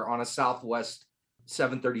door on a Southwest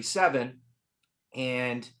 737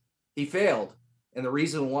 and he failed. And the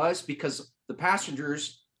reason was because the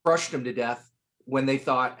passengers crushed him to death when they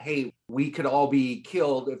thought, hey, we could all be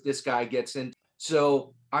killed if this guy gets in.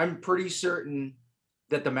 So I'm pretty certain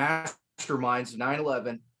that the masterminds of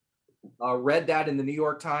 9/11 read that in the New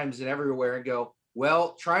York Times and everywhere and go,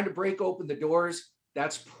 well, trying to break open the doors,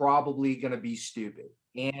 that's probably going to be stupid.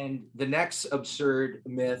 And the next absurd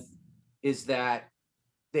myth is that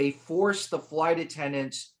they forced the flight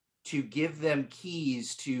attendants to give them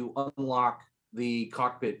keys to unlock the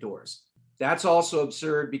cockpit doors. That's also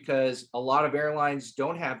absurd because a lot of airlines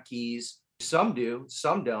don't have keys. Some do,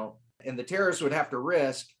 some don't. And the terrorists would have to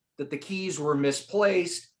risk that the keys were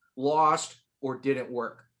misplaced, lost, or didn't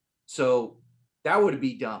work. So that would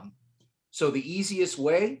be dumb. So the easiest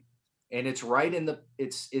way, and it's right in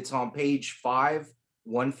it's on page 5,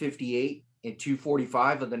 158 and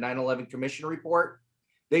 245 of the 9/11 Commission report.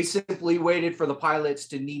 They simply waited for the pilots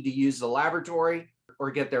to need to use the lavatory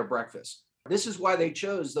or get their breakfast. This is why they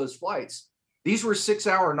chose those flights. These were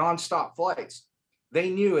 6-hour nonstop flights. They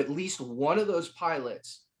knew at least one of those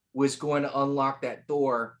pilots was going to unlock that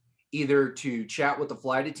door, either to chat with the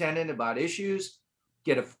flight attendant about issues,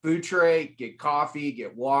 get a food tray, get coffee,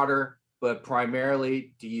 get water, but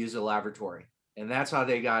primarily to use a lavatory. And that's how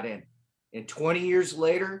they got in. And 20 years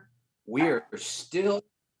later, we are still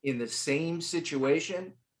in the same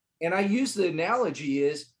situation. And I use the analogy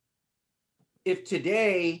is if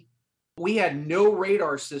today we had no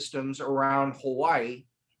radar systems around Hawaii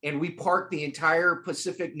and we parked the entire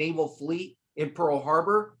Pacific Naval Fleet in Pearl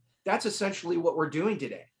Harbor, that's essentially what we're doing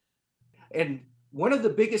today. And one of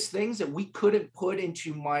the biggest things that we couldn't put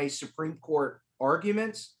into my Supreme Court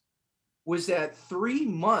arguments was that 3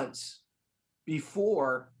 months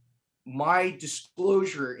before my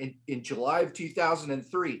disclosure in July of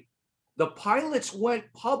 2003, the pilots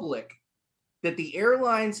went public that the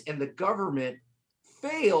airlines and the government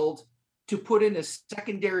failed to put in a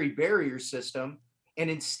secondary barrier system. And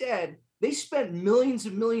instead, they spent millions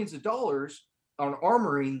and millions of dollars on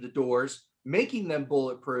armoring the doors, making them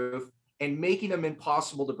bulletproof, and making them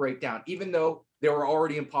impossible to break down. Even though they were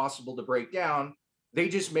already impossible to break down, they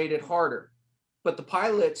just made it harder. But the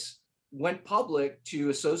pilots went public to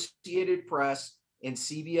Associated Press and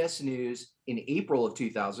CBS News in April of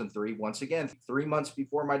 2003, once again, 3 months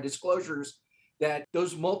before my disclosures, that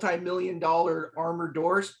those multi-million-dollar armored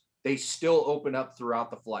doors, they still open up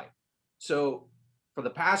throughout the flight. So for the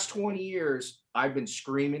past 20 years, I've been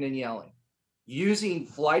screaming and yelling, using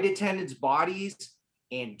flight attendants' bodies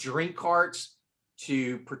and drink carts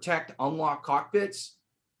to protect unlocked cockpits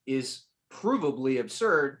is provably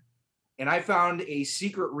absurd. And I found a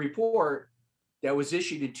secret report that was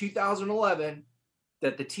issued in 2011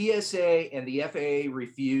 that the TSA and the FAA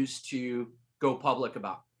refused to go public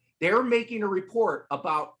about. They're making a report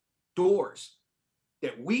about doors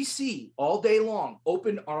that we see all day long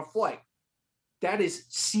open on a flight. That is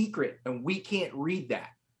secret, and we can't read that.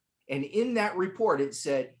 And in that report, it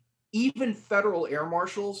said even federal air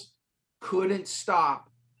marshals couldn't stop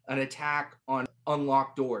an attack on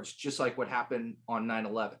unlocked doors, just like what happened on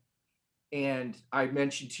 9/11. And I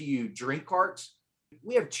mentioned to you drink carts.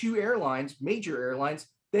 We have two airlines, major airlines,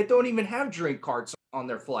 that don't even have drink carts on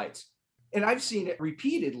their flights. And I've seen it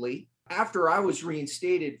repeatedly. After I was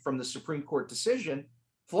reinstated from the Supreme Court decision,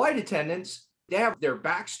 flight attendants, they have their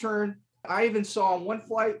backs turned. I even saw on one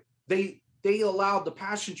flight, they allowed the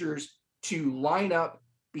passengers to line up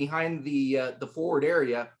behind the forward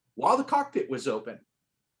area while the cockpit was open.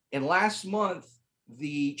 And last month,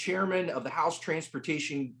 the chairman of the House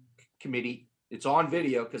Transportation Committee, it's on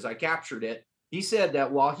video because I captured it, he said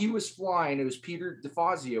that while he was flying, it was Peter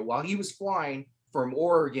DeFazio, while he was flying from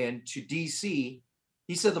Oregon to DC,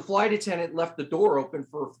 he said the flight attendant left the door open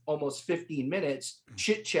for almost 15 minutes,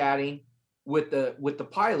 chit-chatting with the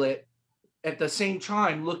pilot, at the same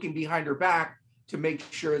time looking behind her back to make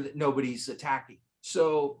sure that nobody's attacking.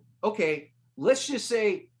 So, okay, let's just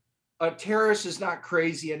say a terrorist is not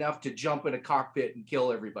crazy enough to jump in a cockpit and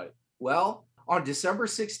kill everybody. Well, on December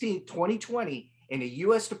 16, 2020, in a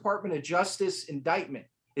U.S. Department of Justice indictment,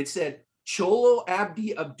 it said Cholo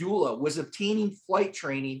Abdi Abdullah was obtaining flight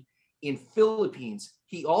training in Philippines.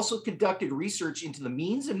 He also conducted research into the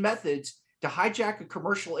means and methods to hijack a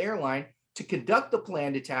commercial airline to conduct the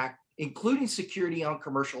planned attack, including security on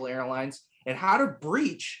commercial airlines, and how to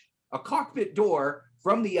breach a cockpit door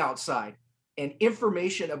from the outside, and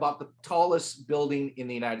information about the tallest building in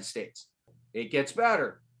the United States. It gets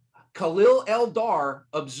better. Khalil Eldar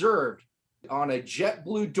observed on a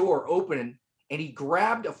JetBlue door open, and he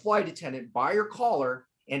grabbed a flight attendant by her collar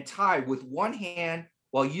and tie with one hand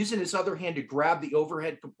while using his other hand to grab the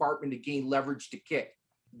overhead compartment to gain leverage to kick,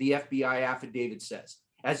 the FBI affidavit says.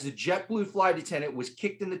 As the JetBlue flight attendant was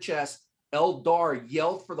kicked in the chest, Eldar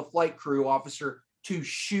yelled for the flight crew officer to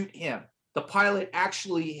shoot him. The pilot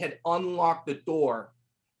actually had unlocked the door,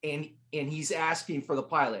 and he's asking for the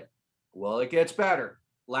pilot. Well, it gets better.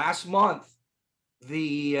 Last month,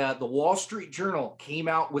 the Wall Street Journal came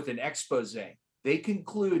out with an expose. They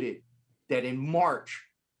concluded that in March,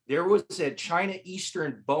 there was a China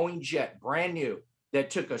Eastern Boeing jet, brand new,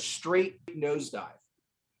 that took a straight nosedive.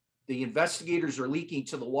 The investigators are leaking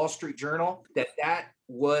to the Wall Street Journal that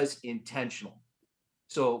was intentional.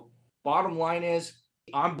 So bottom line is,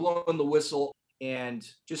 I'm blowing the whistle. And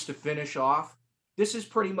just to finish off, this is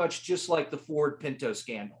pretty much just like the Ford Pinto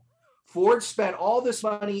scandal. Ford spent all this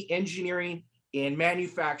money engineering and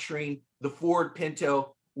manufacturing the Ford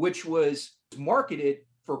Pinto, which was marketed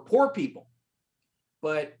for poor people.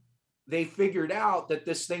 But they figured out that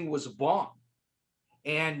this thing was a bomb,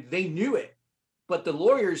 and they knew it. But the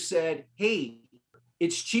lawyers said, hey,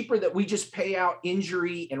 it's cheaper that we just pay out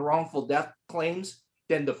injury and wrongful death claims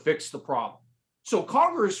than to fix the problem. So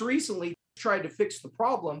Congress recently tried to fix the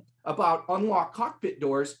problem about unlocked cockpit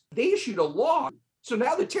doors. They issued a law. So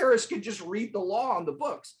now the terrorists can just read the law on the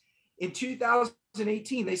books. In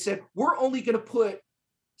 2018, they said, we're only going to put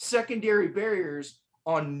secondary barriers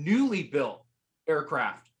on newly built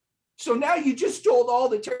aircraft. So now you just told all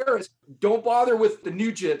the terrorists, don't bother with the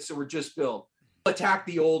new jets that were just built. Attack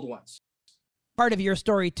the old ones. Part of your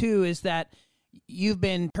story, too, is that you've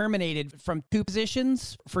been terminated from 2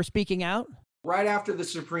 positions for speaking out. Right after the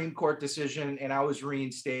Supreme Court decision and I was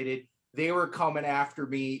reinstated, they were coming after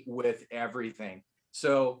me with everything.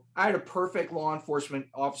 So I had a perfect law enforcement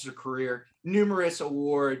officer career, numerous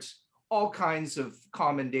awards, all kinds of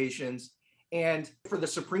commendations. And for the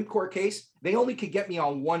Supreme Court case, they only could get me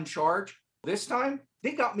on 1 charge. This time,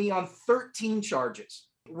 they got me on 13 charges,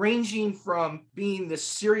 ranging from being the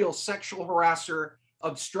serial sexual harasser,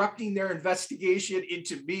 obstructing their investigation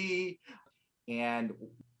into me. And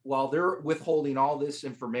while they're withholding all this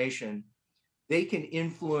information, they can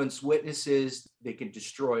influence witnesses, they can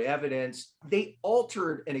destroy evidence. They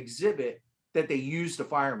altered an exhibit that they used to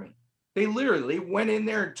fire me. They literally went in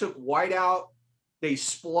there and took whiteout, they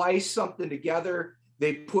spliced something together,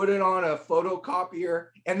 they put it on a photocopier,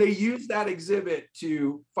 and they used that exhibit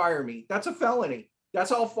to fire me. That's a felony.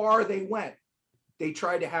 That's how far they went. They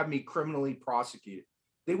tried to have me criminally prosecuted.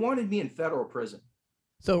 They wanted me in federal prison.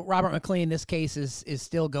 So Robert McLean, this case is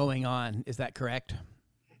still going on. Is that correct?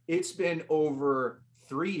 It's been over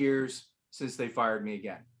 3 years since they fired me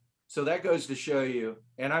again. So that goes to show you,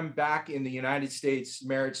 and I'm back in the United States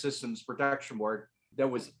Merit Systems Protection Board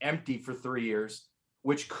that was empty for 3 years,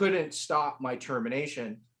 which couldn't stop my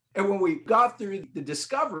termination. And when we got through the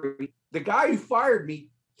discovery, the guy who fired me,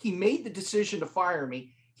 he made the decision to fire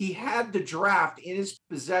me. He had the draft in his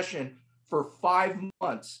possession for 5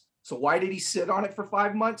 months. So why did he sit on it for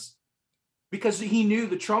 5 months? Because he knew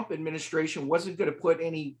the Trump administration wasn't going to put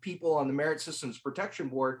any people on the Merit Systems Protection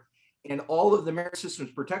Board. And all of the Merit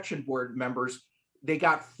Systems Protection Board members, they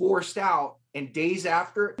got forced out. And days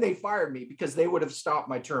after, they fired me because they would have stopped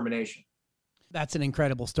my termination. That's an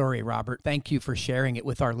incredible story, Robert. Thank you for sharing it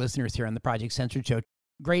with our listeners here on the Project Censored Show.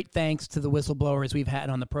 Great thanks to the whistleblowers we've had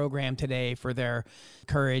on the program today for their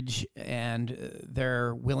courage and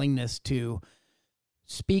their willingness to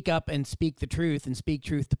speak up and speak the truth and speak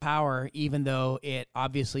truth to power, even though it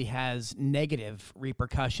obviously has negative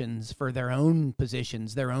repercussions for their own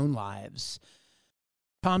positions, their own lives.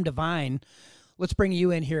 Tom Devine, let's bring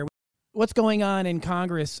you in here. What's going on in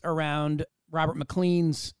Congress around Robert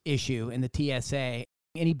McLean's issue in the TSA?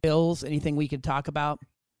 Any bills, anything we could talk about?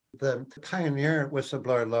 The pioneer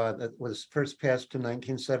whistleblower law that was first passed in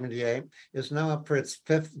 1978 is now up for its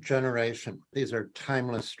 5th generation. These are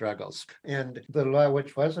timeless struggles. And the law,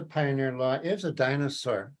 which was a pioneer law, is a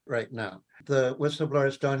dinosaur right now. The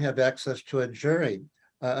whistleblowers don't have access to a jury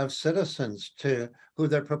of citizens who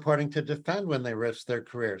they're purporting to defend when they risk their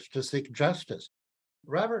careers, to seek justice.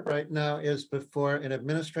 Robert right now is before an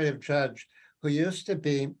administrative judge who used to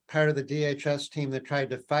be part of the DHS team that tried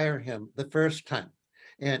to fire him the first time,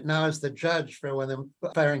 and now is the judge for when them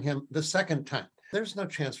firing him the second time. There's no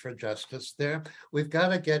chance for justice there. We've got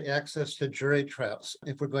to get access to jury trials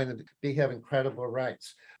if we're going to be having credible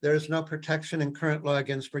rights. There is no protection in current law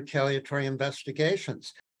against retaliatory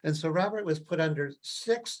investigations. And so Robert was put under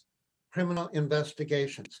 6 criminal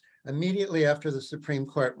investigations immediately after the Supreme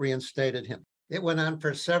Court reinstated him. It went on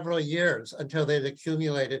for several years until they'd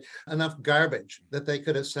accumulated enough garbage that they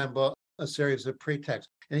could assemble a series of pretexts.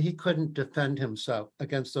 And he couldn't defend himself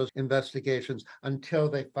against those investigations until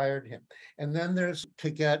they fired him. And then there's to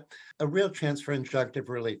get a real chance for injunctive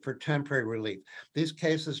relief, for temporary relief. These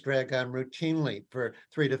cases drag on routinely for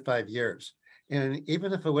 3 to 5 years. And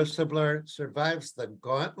even if a whistleblower survives the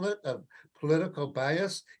gauntlet of political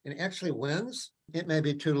bias and actually wins, it may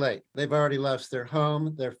be too late. They've already lost their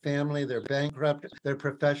home, their family, they're bankrupt, their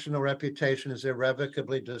professional reputation is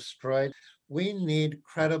irrevocably destroyed. We need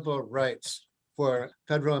credible rights for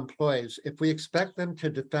federal employees. If we expect them to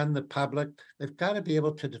defend the public, they've got to be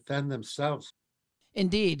able to defend themselves.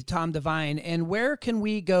 Indeed, Tom Devine. And where can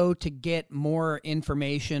we go to get more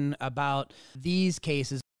information about these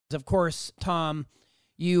cases? Of course, Tom,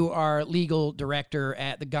 you are legal director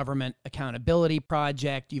at the Government Accountability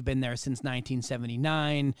Project. You've been there since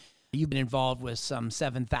 1979. You've been involved with some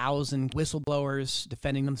 7,000 whistleblowers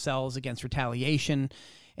defending themselves against retaliation.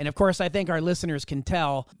 And of course, I think our listeners can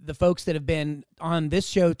tell the folks that have been on this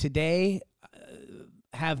show today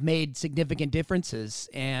have made significant differences,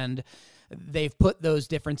 and they've put those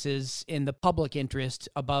differences in the public interest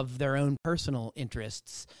above their own personal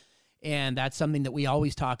interests. And that's something that we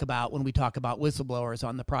always talk about when we talk about whistleblowers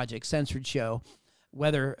on the Project Censored show,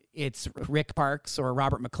 whether it's Rick Parks or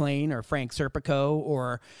Robert McLean or Frank Serpico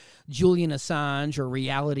or Julian Assange or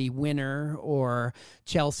Reality Winner or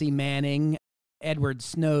Chelsea Manning, Edward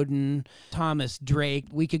Snowden, Thomas Drake.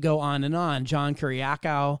 We could go on and on. John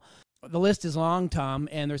Kiriakou. The list is long, Tom,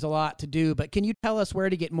 and there's a lot to do, but can you tell us where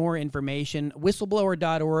to get more information?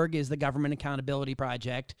 Whistleblower.org is the Government Accountability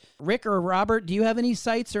Project. Rick or Robert, do you have any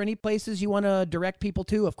sites or any places you want to direct people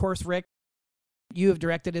to? Of course, Rick, you have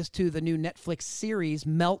directed us to the new Netflix series,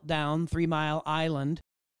 Meltdown, 3 Mile Island.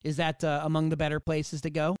 Is that among the better places to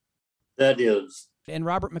go? That is. And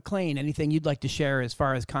Robert McLean, anything you'd like to share as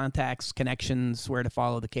far as contacts, connections, where to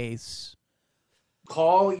follow the case?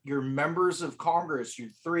 Call your members of Congress,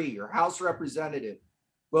 your House representative,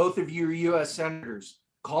 both of you are U.S. senators.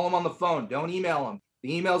 Call them on the phone. Don't email them.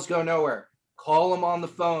 The emails go nowhere. Call them on the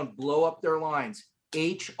phone. Blow up their lines.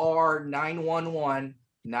 HR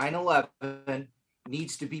 911-911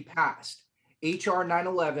 needs to be passed. HR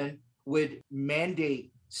 911 would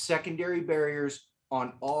mandate secondary barriers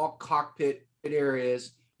on all cockpit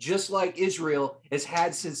areas, just like Israel has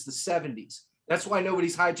had since the 70s. That's why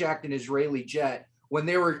nobody's hijacked an Israeli jet when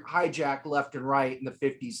they were hijacked left and right in the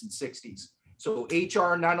 50s and 60s. So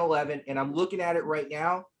HR 911, and I'm looking at it right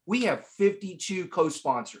now, we have 52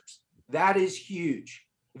 co-sponsors. That is huge.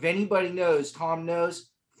 If anybody knows, Tom knows,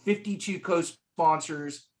 52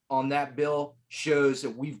 co-sponsors on that bill shows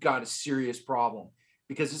that we've got a serious problem,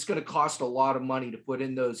 because it's going to cost a lot of money to put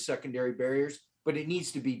in those secondary barriers, but it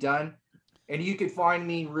needs to be done. And you can find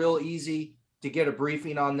me real easy to get a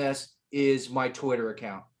briefing on this is my Twitter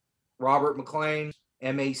account, Robert McLean,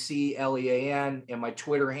 MacLean, and my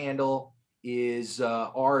Twitter handle is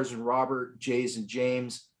R as in Robert, J as in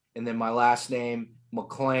James, and then my last name,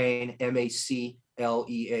 McLean, MacLean,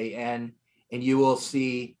 and you will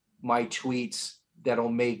see my tweets that'll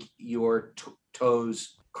make your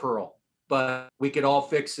toes curl. But we could all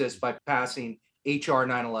fix this by passing HR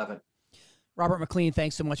 911. Robert McLean,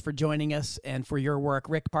 thanks so much for joining us and for your work.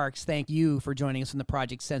 Rick Parks, thank you for joining us on the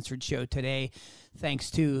Project Censored show today.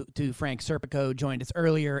 Thanks to Frank Serpico, joined us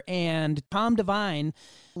earlier, and Tom Devine.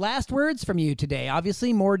 Last words from you today.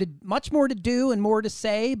 Obviously, much more to do and more to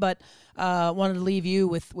say, but wanted to leave you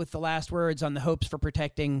with the last words on the hopes for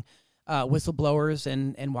protecting whistleblowers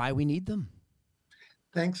and why we need them.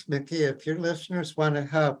 Thanks, Mickey. If your listeners want to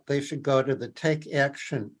help, they should go to the Take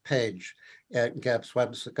Action page at GAP's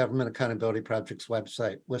website, Government Accountability Project's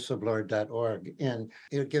website, whistleblower.org. And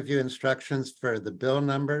it'll give you instructions for the bill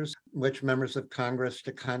numbers, which members of Congress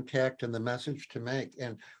to contact, and the message to make.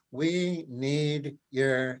 And we need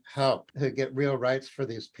your help to get real rights for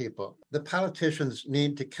these people. The politicians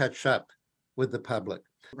need to catch up with the public.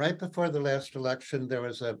 Right before the last election, there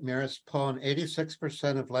was a Marist poll, and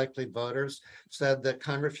 86% of likely voters said that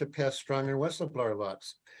Congress should pass stronger whistleblower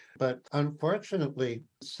laws. But unfortunately,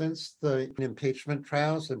 since the impeachment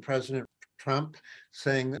trials and President Trump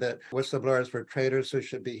saying that whistleblowers were traitors who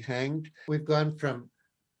should be hanged, we've gone from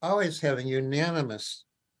always having unanimous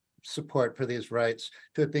support for these rights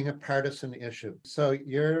to it being a partisan issue. So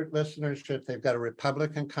your listeners should, if they've got a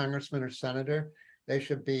Republican congressman or senator, they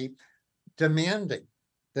should be demanding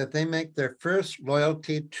that they make their first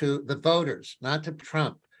loyalty to the voters, not to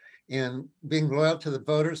Trump. And being loyal to the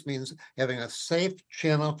voters means having a safe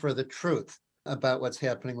channel for the truth about what's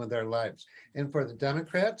happening with their lives. And for the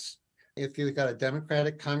Democrats, if you've got a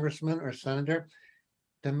Democratic congressman or senator,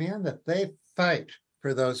 demand that they fight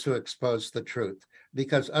for those who expose the truth,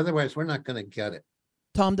 because otherwise we're not going to get it.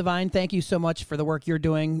 Tom Devine, thank you so much for the work you're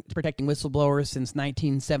doing protecting whistleblowers since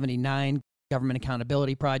 1979. Government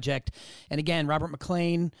Accountability Project. And again, Robert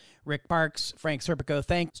McLean, Rick Parks, Frank Serpico,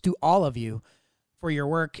 thanks to all of you for your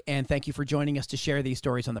work, and thank you for joining us to share these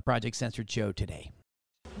stories on the Project Censored show today.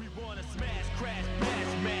 We want to smash, crash,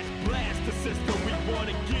 bash, blast the system. We want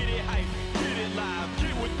to get it hype, get it live,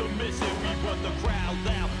 get with the mission. We want the crowd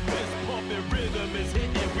loud. This pumping rhythm is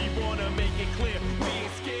hitting. We want to make it clear. We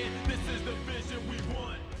ain't scared. This is the vision we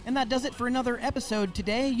want. And that does it for another episode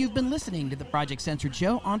today. You've been listening to the Project Censored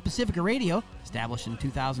show on Pacifica Radio, established in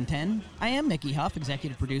 2010. I am Mickey Huff,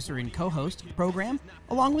 executive producer and co-host of the program,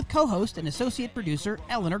 along with co-host and associate producer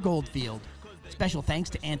Eleanor Goldfield. Special thanks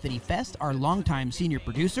to Anthony Fest, our longtime senior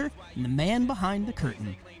producer and the man behind the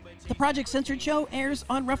curtain. The Project Censored show airs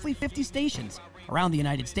on roughly 50 stations around the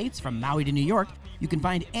United States, from Maui to New York. You can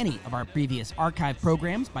find any of our previous archive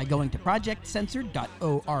programs by going to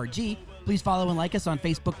projectcensored.org. Please follow and like us on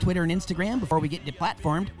Facebook, Twitter, and Instagram before we get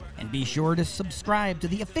deplatformed, and be sure to subscribe to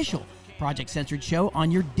the official Project Censored show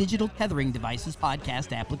on your digital tethering device's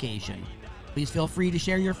podcast application. Please feel free to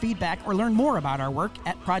share your feedback or learn more about our work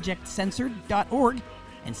at projectcensored.org,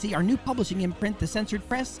 and see our new publishing imprint, The Censored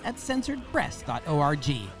Press, at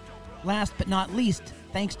censoredpress.org. Last but not least,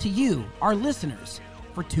 thanks to you, our listeners,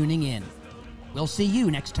 for tuning in. We'll see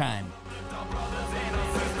you next time.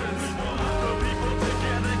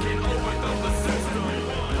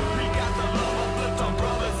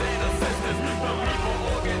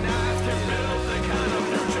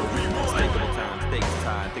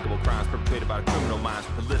 Crimes perpetrated by the criminal minds,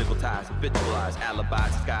 political ties, habitualized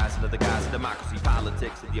alibis, disguised under the guise of democracy,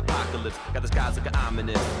 politics, and the apocalypse. Got the skies looking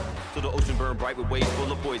ominous. So the ocean burned bright with waves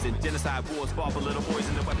full of poison. Genocide wars fought for little boys,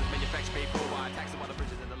 and the weapons manufactured paid for by attacks upon the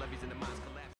bridges.